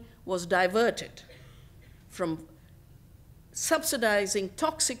money was diverted from subsidizing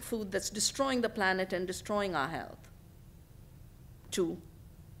toxic food that's destroying the planet and destroying our health to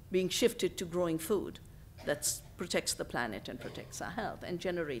being shifted to growing food that protects the planet and protects our health and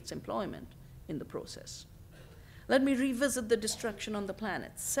generates employment in the process. Let me revisit the destruction on the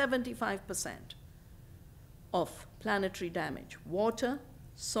planet. 75% of planetary damage, water,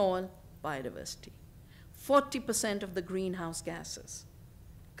 soil, biodiversity. 40% of the greenhouse gases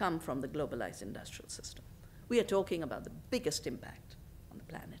come from the globalized industrial system. We are talking about the biggest impact on the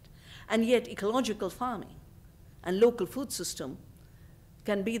planet. And yet ecological farming and local food system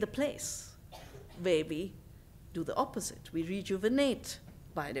can be the place where we do the opposite. We rejuvenate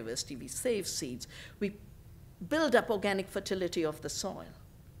biodiversity, we save seeds, we build up organic fertility of the soil,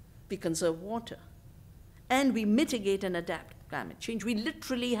 we conserve water, and we mitigate and adapt climate change. We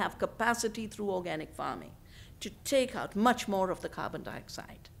literally have capacity through organic farming to take out much more of the carbon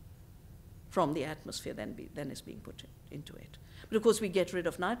dioxide from the atmosphere than is being put into it. But of course, we get rid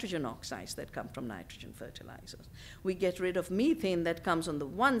of nitrogen oxides that come from nitrogen fertilizers. We get rid of methane that comes on the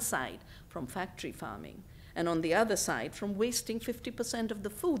one side from factory farming, and on the other side from wasting 50% of the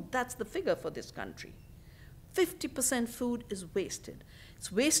food. That's the figure for this country. 50% food is wasted.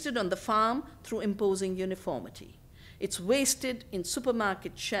 It's wasted on the farm through imposing uniformity. It's wasted in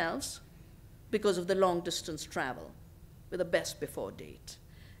supermarket shelves because of the long distance travel with a best before date.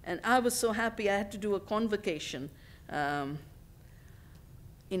 And I was so happy I had to do a convocation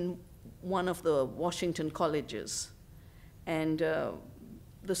in one of the Washington colleges. And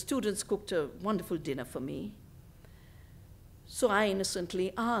the students cooked a wonderful dinner for me. So I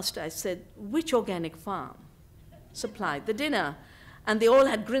innocently asked, I said, which organic farm supplied the dinner? And they all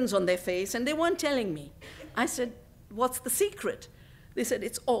had grins on their face, and they weren't telling me. I said, what's the secret? They said,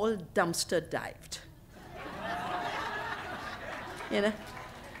 it's all dumpster dived.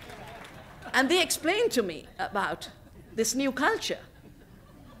 And they explained to me about this new culture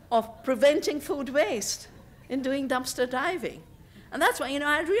of preventing food waste in doing dumpster diving. And that's why,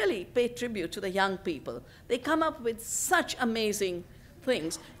 I really pay tribute to the young people. They come up with such amazing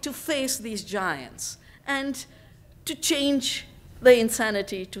things to face these giants and to change the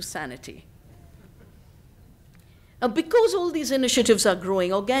insanity to sanity. Now, because all these initiatives are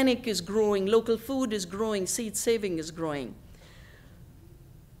growing, organic is growing, local food is growing, seed saving is growing,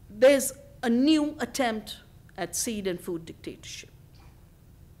 there's a new attempt at seed and food dictatorship.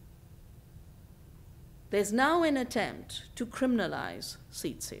 There's now an attempt to criminalize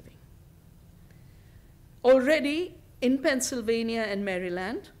seed saving. Already in Pennsylvania and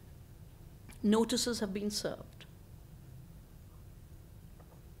Maryland, notices have been served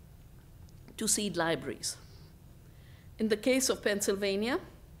to seed libraries. In the case of Pennsylvania,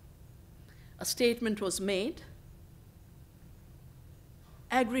 a statement was made.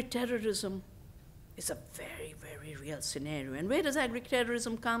 Agri-terrorism is a very, very real scenario. And where does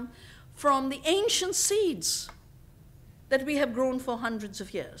agri-terrorism come? From the ancient seeds that we have grown for hundreds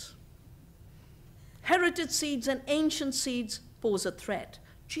of years. Heritage seeds and ancient seeds pose a threat.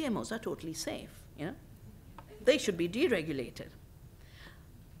 GMOs are totally safe, you know. They should be deregulated.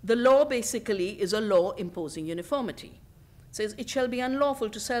 The law basically is a law imposing uniformity. It says it shall be unlawful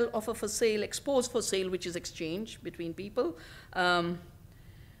to sell, offer for sale, expose for sale, which is exchange between people,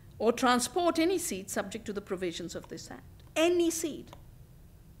 or transport any seed subject to the provisions of this act. Any seed.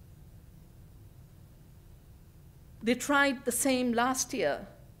 They tried the same last year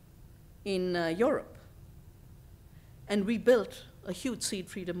in Europe, and we built a huge seed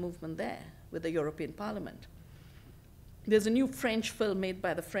freedom movement there with the European Parliament. There's a new French film made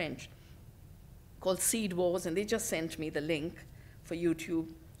by the French called Seed Wars, and they just sent me the link for YouTube.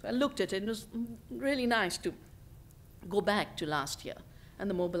 So I looked at it, and it was really nice to go back to last year and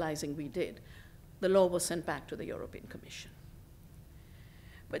the mobilizing we did. The law was sent back to the European Commission.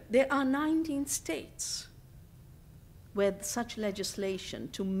 But there are 19 states where such legislation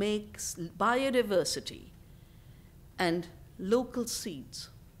to make biodiversity and local seeds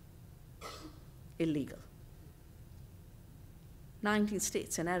illegal. 19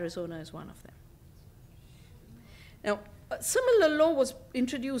 states, and Arizona is one of them. Now, a similar law was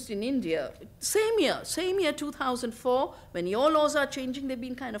introduced in India, same year 2004, when your laws are changing. They've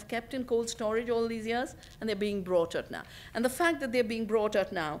been kind of kept in cold storage all these years, and they're being brought out now. And the fact that they're being brought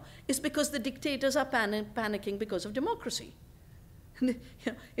out now is because the dictators are panicking because of democracy. You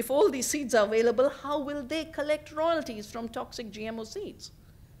know, if all these seeds are available, how will they collect royalties from toxic GMO seeds?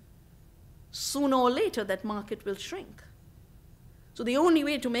 Sooner or later, that market will shrink. So the only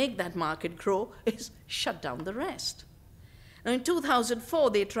way to make that market grow is shut down the rest. Now, in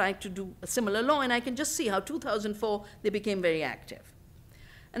 2004, they tried to do a similar law, and I can just see how 2004 they became very active.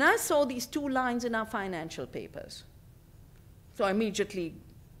 And I saw these two lines in our financial papers. So I immediately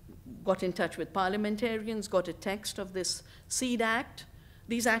got in touch with parliamentarians, got a text of this Seed Act.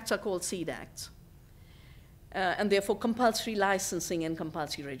 These acts are called Seed Acts. And therefore compulsory licensing and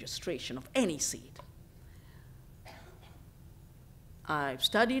compulsory registration of any seed. I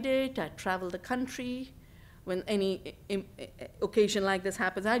studied it, I traveled the country. When any occasion like this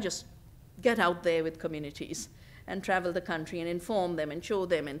happens, I just get out there with communities and travel the country and inform them and show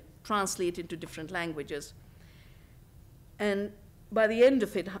them and translate into different languages. And by the end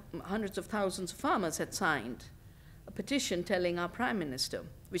of it, hundreds of thousands of farmers had signed a petition telling our Prime Minister,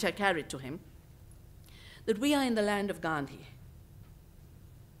 which I carried to him, that we are in the land of Gandhi.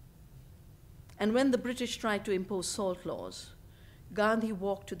 And when the British tried to impose salt laws, Gandhi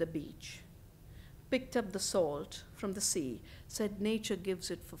walked to the beach, picked up the salt from the sea, said, nature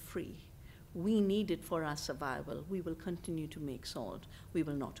gives it for free. We need it for our survival. We will continue to make salt. We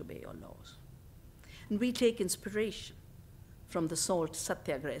will not obey your laws. And we take inspiration from the salt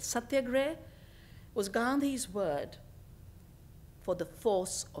satyagraha. Satyagraha was Gandhi's word for the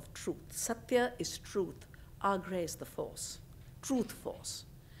force of truth. Satya is truth. Agraha is the force, truth force.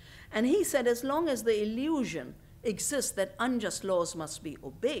 And he said, as long as the illusion exists that unjust laws must be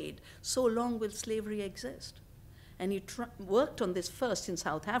obeyed, so long will slavery exist. And he worked on this first in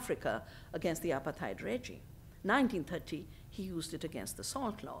South Africa against the apartheid regime. 1930, he used it against the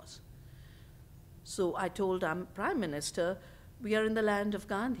salt laws. So I told our Prime Minister, we are in the land of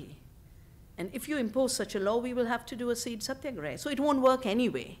Gandhi. And if you impose such a law, we will have to do a seed satyagraha. So it won't work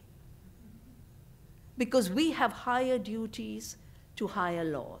anyway. Because we have higher duties to higher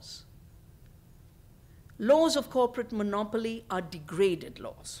laws. Laws of corporate monopoly are degraded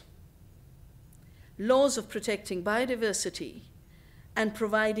laws. Laws of protecting biodiversity and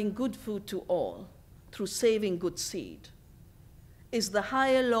providing good food to all through saving good seed is the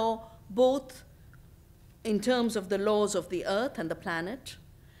higher law, both in terms of the laws of the earth and the planet,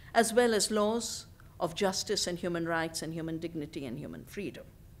 as well as laws of justice and human rights and human dignity and human freedom.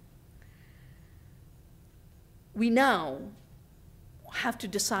 We now have to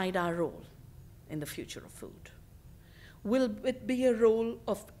decide our role in the future of food. Will it be a role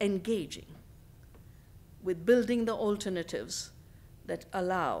of engaging with building the alternatives that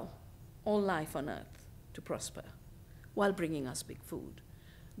allow all life on earth to prosper while bringing us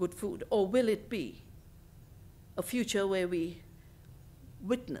good food? Or will it be a future where we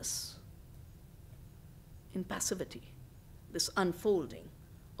witness in passivity this unfolding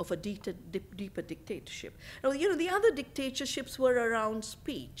of a deeper dictatorship? Now, the other dictatorships were around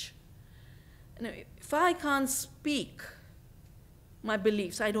speech. If I can't speak my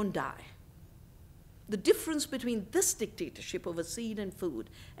beliefs, I don't die. The difference between this dictatorship over seed and food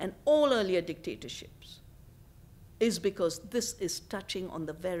and all earlier dictatorships is because this is touching on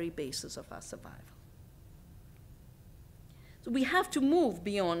the very basis of our survival. So we have to move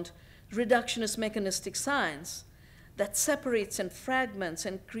beyond reductionist mechanistic science that separates and fragments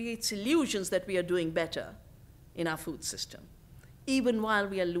and creates illusions that we are doing better in our food system, even while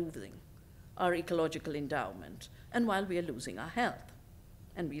we are losing our ecological endowment and while we are losing our health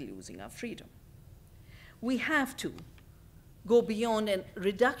and we are losing our freedom. We have to go beyond a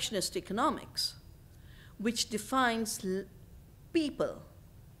reductionist economics, which defines people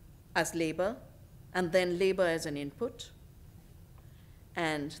as labor, and then labor as an input,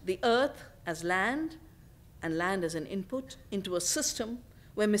 and the earth as land, and land as an input, into a system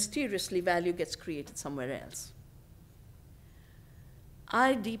where mysteriously value gets created somewhere else.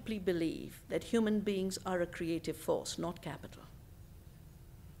 I deeply believe that human beings are a creative force, not capital.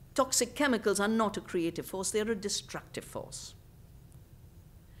 Toxic chemicals are not a creative force, they're a destructive force.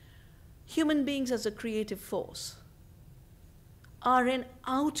 Human beings as a creative force are an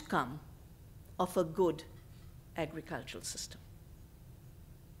outcome of a good agricultural system.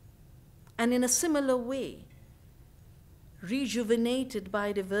 And in a similar way, rejuvenated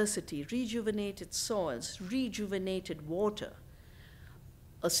biodiversity, rejuvenated soils, rejuvenated water,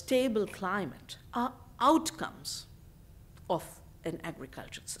 a stable climate are outcomes of an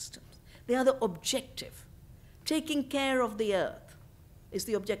agricultural system. They are the objective. Taking care of the earth is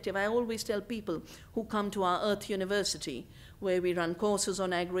the objective. I always tell people who come to our Earth University, where we run courses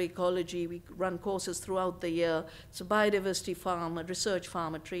on agroecology, we run courses throughout the year. It's a biodiversity farm, a research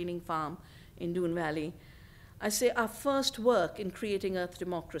farm, a training farm in Doon Valley. I say our first work in creating earth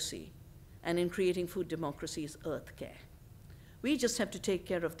democracy and in creating food democracy is earth care. We just have to take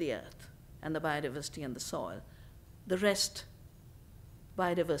care of the earth and the biodiversity and the soil. The rest,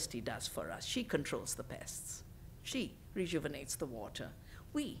 biodiversity does for us. She controls the pests. She rejuvenates the water.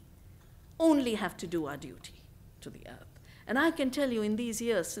 We only have to do our duty to the earth. And I can tell you in these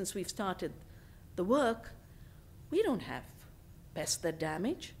years since we've started the work, we don't have pests that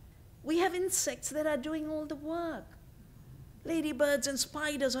damage. We have insects that are doing all the work. Ladybirds and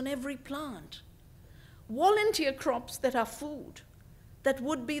spiders on every plant. Volunteer crops that are food, that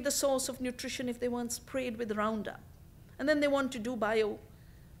would be the source of nutrition if they weren't sprayed with Roundup. And then they want to do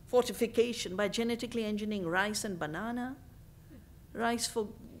biofortification by genetically engineering rice and banana. Rice for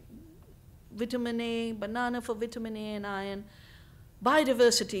vitamin A, banana for vitamin A and iron.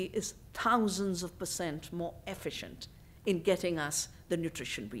 Biodiversity is thousands of % more efficient in getting us the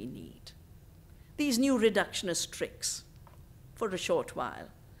nutrition we need. These new reductionist tricks, for a short while,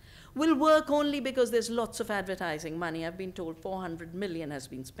 will work only because there's lots of advertising money. I've been told 400 million has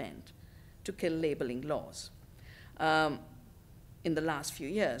been spent to kill labeling laws in the last few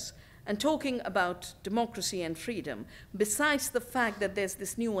years. And talking about democracy and freedom, besides the fact that there's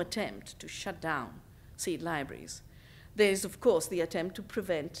this new attempt to shut down seed libraries, there is, of course, the attempt to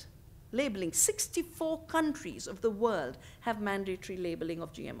prevent labeling. 64 countries of the world have mandatory labeling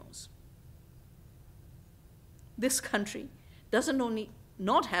of GMOs. This country doesn't only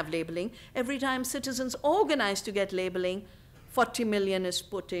not have labeling, every time citizens organize to get labeling, 40 million is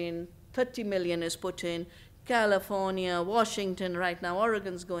put in, 30 million is put in, California, Washington, right now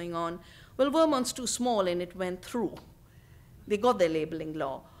Oregon's going on. Well, Vermont's too small and it went through. They got their labeling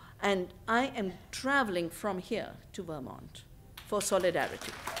law. And I am traveling from here to Vermont for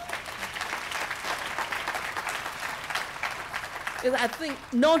solidarity. Because I think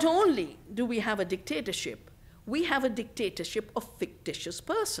not only do we have a dictatorship, we have a dictatorship of fictitious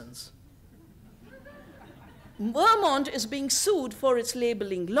persons. Vermont is being sued for its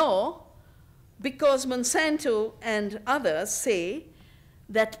labeling law because Monsanto and others say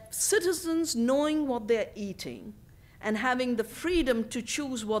that citizens knowing what they're eating and having the freedom to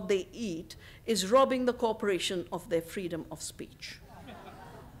choose what they eat is robbing the corporation of their freedom of speech.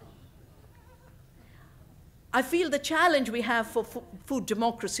 I feel the challenge we have for food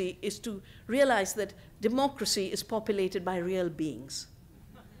democracy is to realize that democracy is populated by real beings.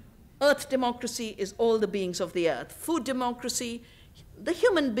 Earth democracy is all the beings of the earth. Food democracy, the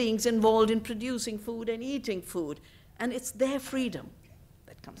human beings involved in producing food and eating food. And it's their freedom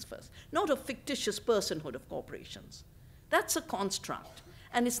that comes first, not a fictitious personhood of corporations. That's a construct,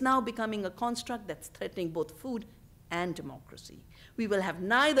 and it's now becoming a construct that's threatening both food and democracy. We will have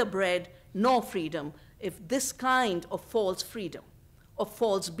neither bread nor freedom if this kind of false freedom, of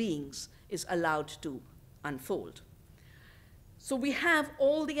false beings, is allowed to unfold. So we have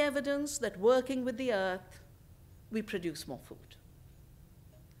all the evidence that working with the earth, we produce more food.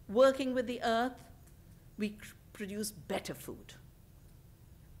 Working with the earth, we produce better food.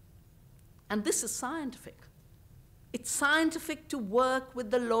 And this is scientific. It's scientific to work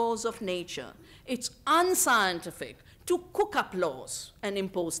with the laws of nature. It's unscientific to cook up laws and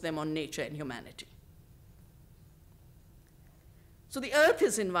impose them on nature and humanity. So the earth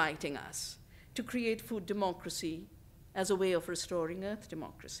is inviting us to create food democracy as a way of restoring earth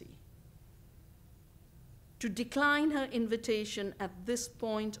democracy. To decline her invitation at this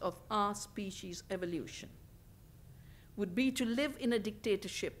point of our species' evolution would be to live in a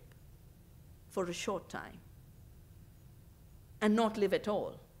dictatorship for a short time and not live at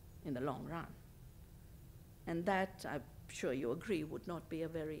all in the long run. And that, I'm sure you agree, would not be a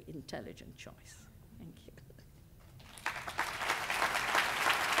very intelligent choice. Thank you.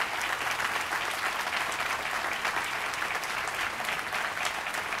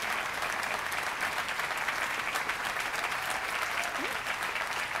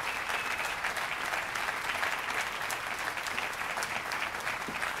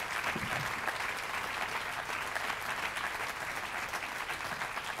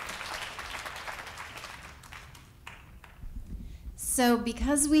 So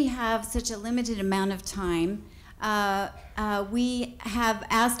because we have such a limited amount of time, we have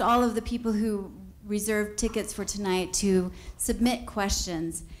asked all of the people who reserved tickets for tonight to submit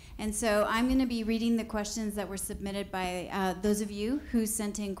questions. And so I'm going to be reading the questions that were submitted by those of you who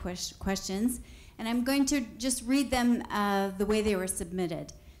sent in questions. And I'm going to just read them the way they were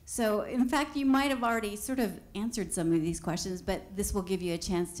submitted. So in fact, you might have already sort of answered some of these questions, but this will give you a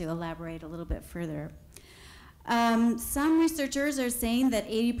chance to elaborate a little bit further. Some researchers are saying that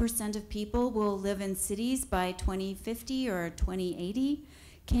 80% of people will live in cities by 2050 or 2080.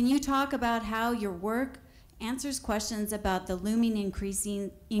 Can you talk about how your work answers questions about the looming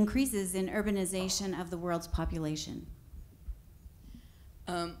increases in urbanization of the world's population?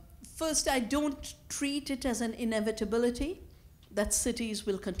 First, I don't treat it as an inevitability that cities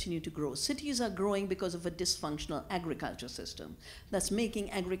will continue to grow. Cities are growing because of a dysfunctional agriculture system that's making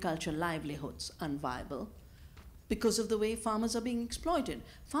agriculture livelihoods unviable, because of the way farmers are being exploited.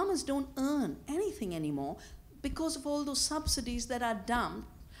 Farmers don't earn anything anymore because of all those subsidies that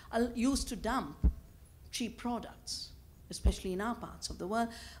are used to dump cheap products, especially in our parts of the world.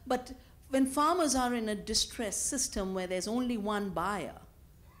 But when farmers are in a distressed system where there's only one buyer,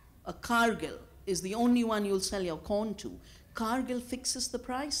 a Cargill is the only one you'll sell your corn to, Cargill fixes the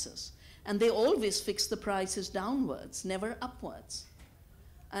prices. And they always fix the prices downwards, never upwards.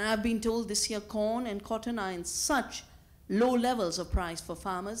 And I've been told this year corn and cotton are in such low levels of price for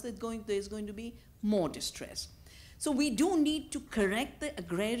farmers that there's going to be more distress. So we do need to correct the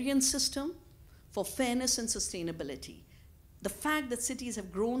agrarian system for fairness and sustainability. The fact that cities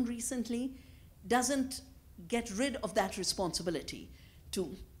have grown recently doesn't get rid of that responsibility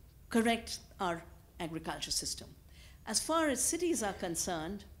to correct our agriculture system. As far as cities are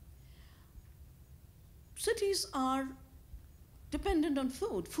concerned, cities are dependent on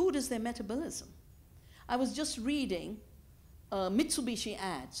food. Food is their metabolism. I was just reading a Mitsubishi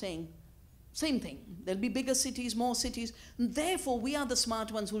ad saying, same thing, there'll be bigger cities, more cities, and therefore we are the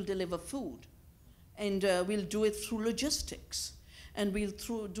smart ones who'll deliver food. And we'll do it through logistics, and we'll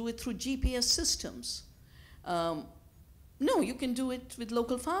do it through GPS systems. No, you can do it with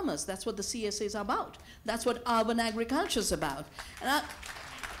local farmers. That's what the CSA is about. That's what urban agriculture is about.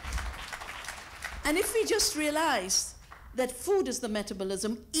 And if we just realize that food is the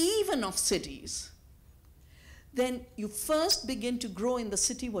metabolism even of cities, then you first begin to grow in the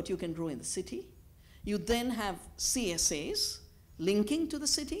city what you can grow in the city. You then have CSAs linking to the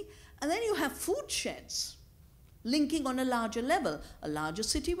city, and then you have food sheds linking on a larger level. A larger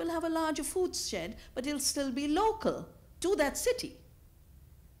city will have a larger food shed, but it'll still be local to that city.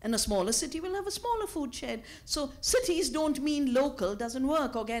 And a smaller city will have a smaller food shed. So cities don't mean local, doesn't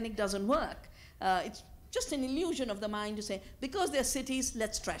work, organic doesn't work. It's just an illusion of the mind to say, because they're cities,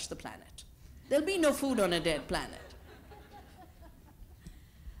 let's trash the planet. There'll be no food on a dead planet.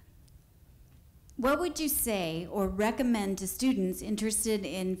 What would you say or recommend to students interested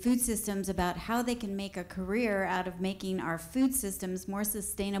in food systems about how they can make a career out of making our food systems more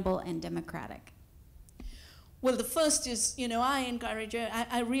sustainable and democratic? Well, the first is, I encourage,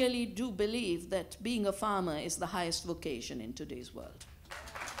 I really do believe that being a farmer is the highest vocation in today's world.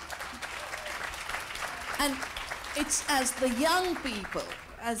 And it's as the young people,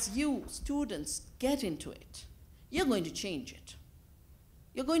 as you students get into it, you're going to change it.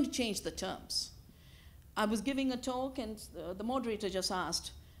 You're going to change the terms. I was giving a talk and the moderator just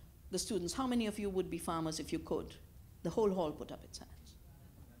asked the students, how many of you would be farmers if you could? The whole hall put up its hands.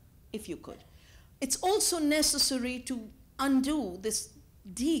 If you could. It's also necessary to undo this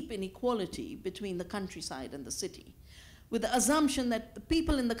deep inequality between the countryside and the city, with the assumption that the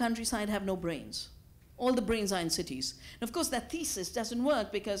people in the countryside have no brains. All the brains are in cities. And of course, that thesis doesn't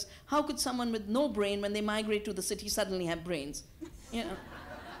work, because how could someone with no brain, when they migrate to the city, suddenly have brains?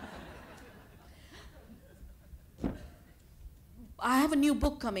 I have a new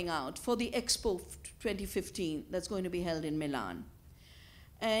book coming out for the Expo 2015 that's going to be held in Milan.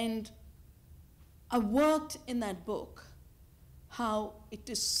 And I worked in that book how it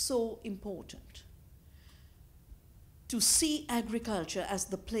is so important to see agriculture as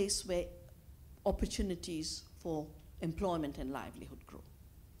the place where opportunities for employment and livelihood grow.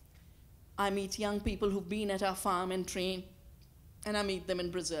 I meet young people who've been at our farm and trained, and I meet them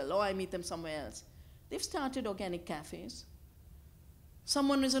in Brazil, or I meet them somewhere else. They've started organic cafes.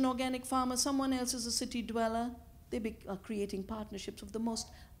 Someone is an organic farmer, someone else is a city dweller. They are creating partnerships of the most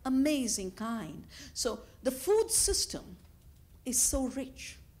amazing kind. So the food system is so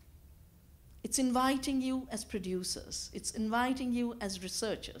rich. It's inviting you as producers. It's inviting you as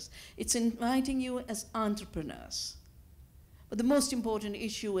researchers. It's inviting you as entrepreneurs. But the most important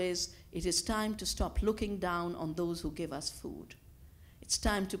issue is it is time to stop looking down on those who give us food. It's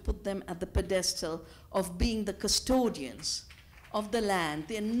time to put them at the pedestal of being the custodians of the land.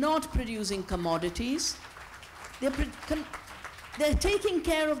 They're not producing commodities. They're taking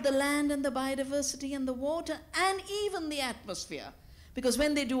care of the land and the biodiversity and the water and even the atmosphere. Because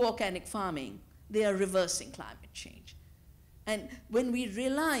when they do organic farming, they are reversing climate change. And when we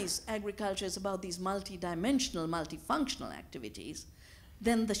realize agriculture is about these multidimensional, multifunctional activities,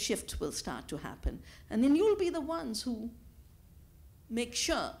 then the shift will start to happen. And then you'll be the ones who make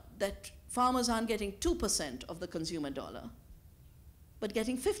sure that farmers aren't getting 2% of the consumer dollar, but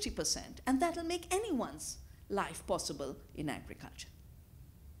getting 50%. And that'll make anyone's life possible in agriculture.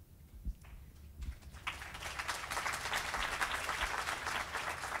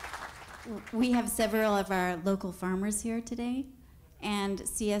 We have several of our local farmers here today and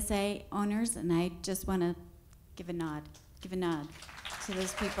CSA owners, and I just want to give a nod to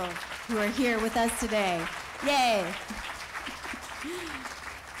those people who are here with us today. Yay!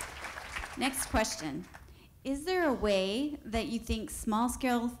 Next question. Is there a way that you think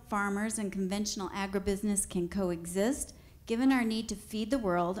small-scale farmers and conventional agribusiness can coexist? Given our need to feed the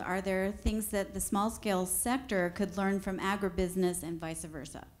world, are there things that the small-scale sector could learn from agribusiness and vice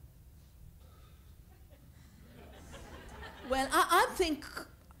versa? Well, I think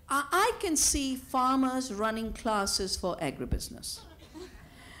I can see farmers running classes for agribusiness.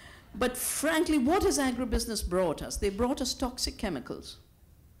 But frankly, what has agribusiness brought us? They brought us toxic chemicals.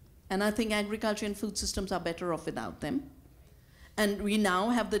 And I think agriculture and food systems are better off without them. And we now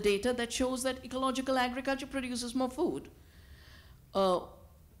have the data that shows that ecological agriculture produces more food.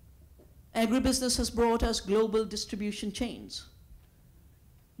 Agribusiness has brought us global distribution chains.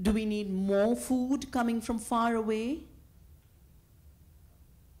 Do we need more food coming from far away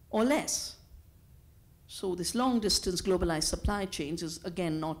or less? So this long-distance globalized supply chains is,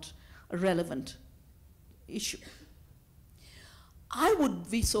 again, not a relevant issue. I would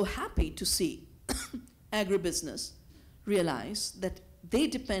be so happy to see agribusiness realize that they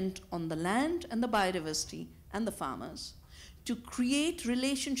depend on the land and the biodiversity and the farmers to create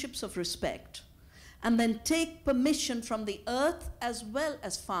relationships of respect and then take permission from the earth as well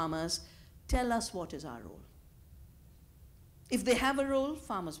as farmers, tell us what is our role. If they have a role,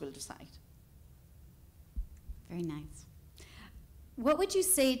 farmers will decide. Very nice. What would you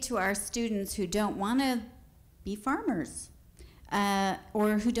say to our students who don't want to be farmers?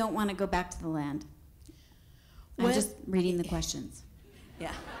 Or who don't want to go back to the land? I'm just reading the questions.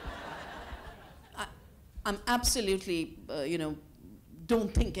 Yeah. I'm absolutely,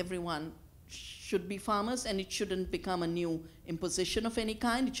 don't think everyone should be farmers, and it shouldn't become a new imposition of any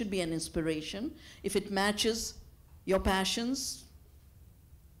kind. It should be an inspiration. If it matches your passions,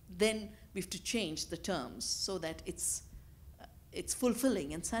 then we have to change the terms so that it's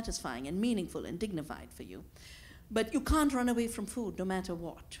fulfilling and satisfying and meaningful and dignified for you. But you can't run away from food no matter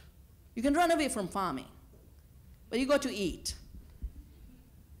what. You can run away from farming, but you got to eat.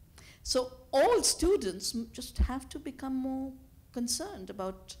 So all students just have to become more concerned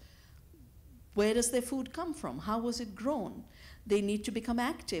about Where does their food come from? How was it grown? They need to become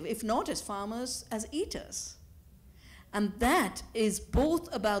active, if not as farmers, as eaters. And that is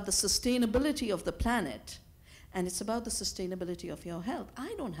both about the sustainability of the planet, and it's about the sustainability of your health.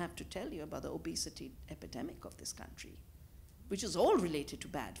 I don't have to tell you about the obesity epidemic of this country, which is all related to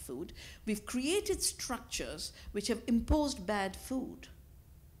bad food. We've created structures which have imposed bad food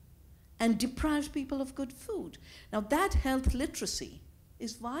and deprived people of good food. Now that health literacy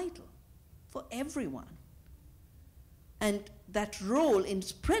is vital for everyone. And that role in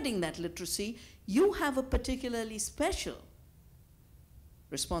spreading that literacy, you have a particularly special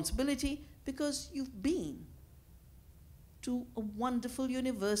responsibility because you've been to a wonderful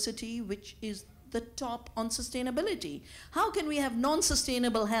university which is the top on sustainability. How can we have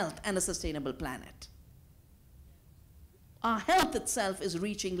non-sustainable health and a sustainable planet? Our health itself is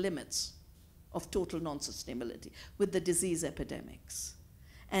reaching limits of total non-sustainability with the disease epidemics.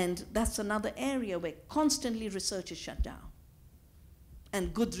 And that's another area where constantly research is shut down.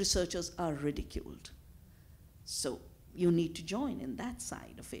 And good researchers are ridiculed. So you need to join in that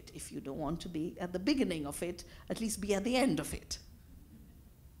side of it. If you don't want to be at the beginning of it, at least be at the end of it.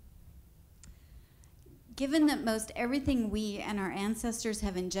 Given that most everything we and our ancestors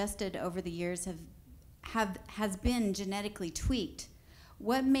have ingested over the years has been genetically tweaked,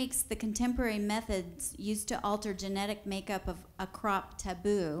 what makes the contemporary methods used to alter genetic makeup of a crop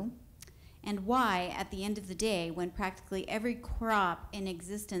taboo? And why, at the end of the day, when practically every crop in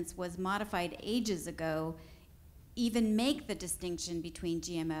existence was modified ages ago, even make the distinction between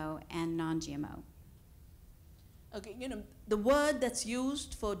GMO and non-GMO? Okay, the word that's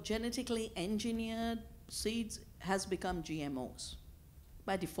used for genetically engineered seeds has become GMOs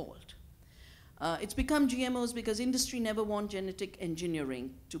by default. It's become GMOs because industry never want genetic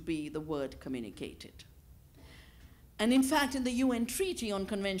engineering to be the word communicated. And in fact, in the UN Treaty on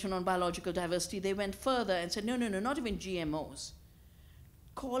Convention on Biological Diversity, they went further and said, no, not even GMOs.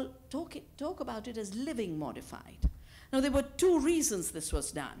 Talk about it as living modified. Now, there were two reasons this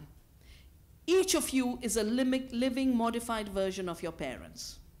was done. Each of you is a living modified version of your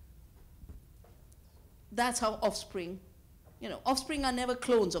parents. That's how offspring are never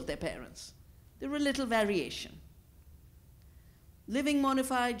clones of their parents. They're a little variation. Living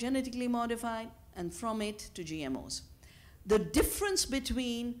modified, genetically modified, and from it to GMOs. The difference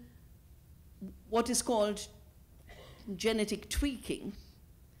between what is called genetic tweaking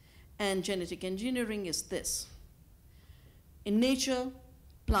and genetic engineering is this. In nature,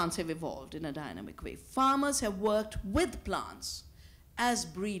 plants have evolved in a dynamic way. Farmers have worked with plants as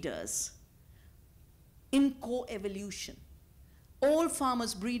breeders in co-evolution. All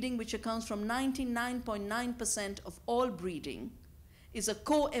farmers breeding, which accounts from 99.9% of all breeding, is a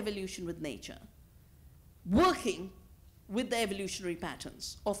co-evolution with nature, working with the evolutionary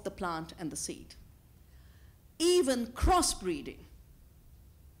patterns of the plant and the seed. Even crossbreeding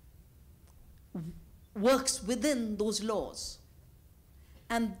works within those laws.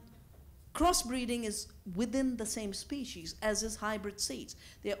 And crossbreeding is within the same species, as is hybrid seeds.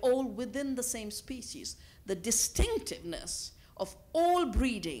 They're all within the same species. The distinctiveness of all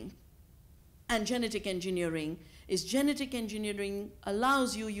breeding and genetic engineering is genetic engineering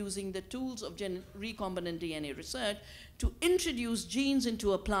allows you, using the tools of recombinant DNA research, to introduce genes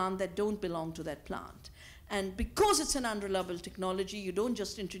into a plant that don't belong to that plant. And because it's an unreliable technology, you don't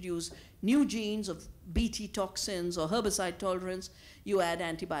just introduce new genes of Bt toxins or herbicide tolerance, you add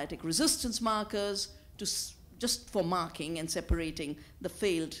antibiotic resistance markers just for marking and separating the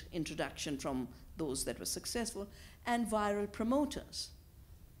failed introduction from those that were successful, and viral promoters.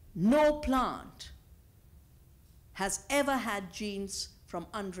 No plant has ever had genes from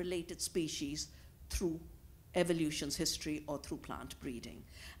unrelated species through evolution's history or through plant breeding.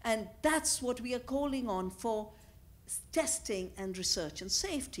 And that's what we are calling on for testing and research and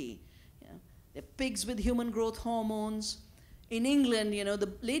safety. There are pigs with human growth hormones. In England,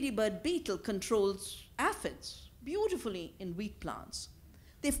 the ladybird beetle controls aphids beautifully in wheat plants.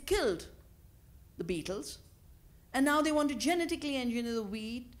 They've killed the beetles, and now they want to genetically engineer the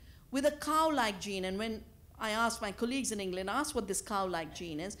wheat with a cow-like gene. And when I asked my colleagues in England, asked what this cow-like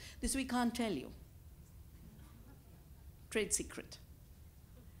gene is, they said, we can't tell you. Trade secret.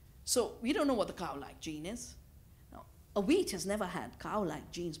 So we don't know what the cow-like gene is. Now, a wheat has never had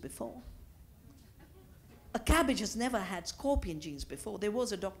cow-like genes before. A cabbage has never had scorpion genes before. There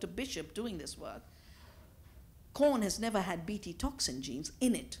was a Dr. Bishop doing this work. Corn has never had Bt toxin genes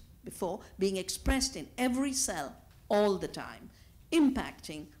in it before, being expressed in every cell all the time,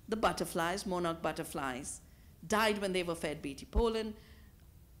 impacting the butterflies. Monarch butterflies died when they were fed Bt pollen.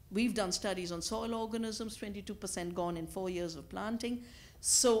 We've done studies on soil organisms, 22% gone in 4 years of planting.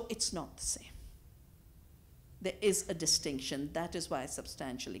 So it's not the same. there is a distinction. That is why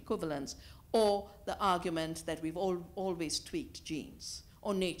substantial equivalence, or the argument that we've always tweaked genes,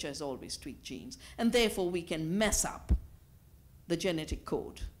 or nature has always tweaked genes, and therefore we can mess up the genetic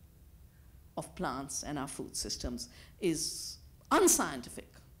code of plants and our food systems, is unscientific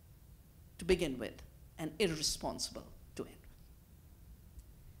to begin with and irresponsible to end with.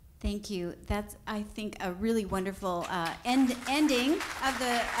 Thank you. That's, I think, a really wonderful ending of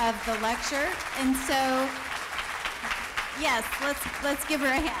the lecture. And so, yes, let's give her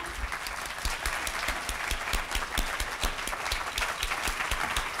a hand.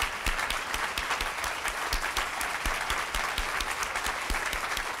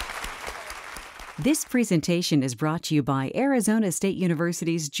 This presentation is brought to you by Arizona State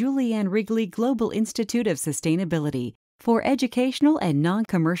University's Julianne Wrigley Global Institute of Sustainability for educational and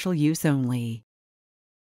non-commercial use only.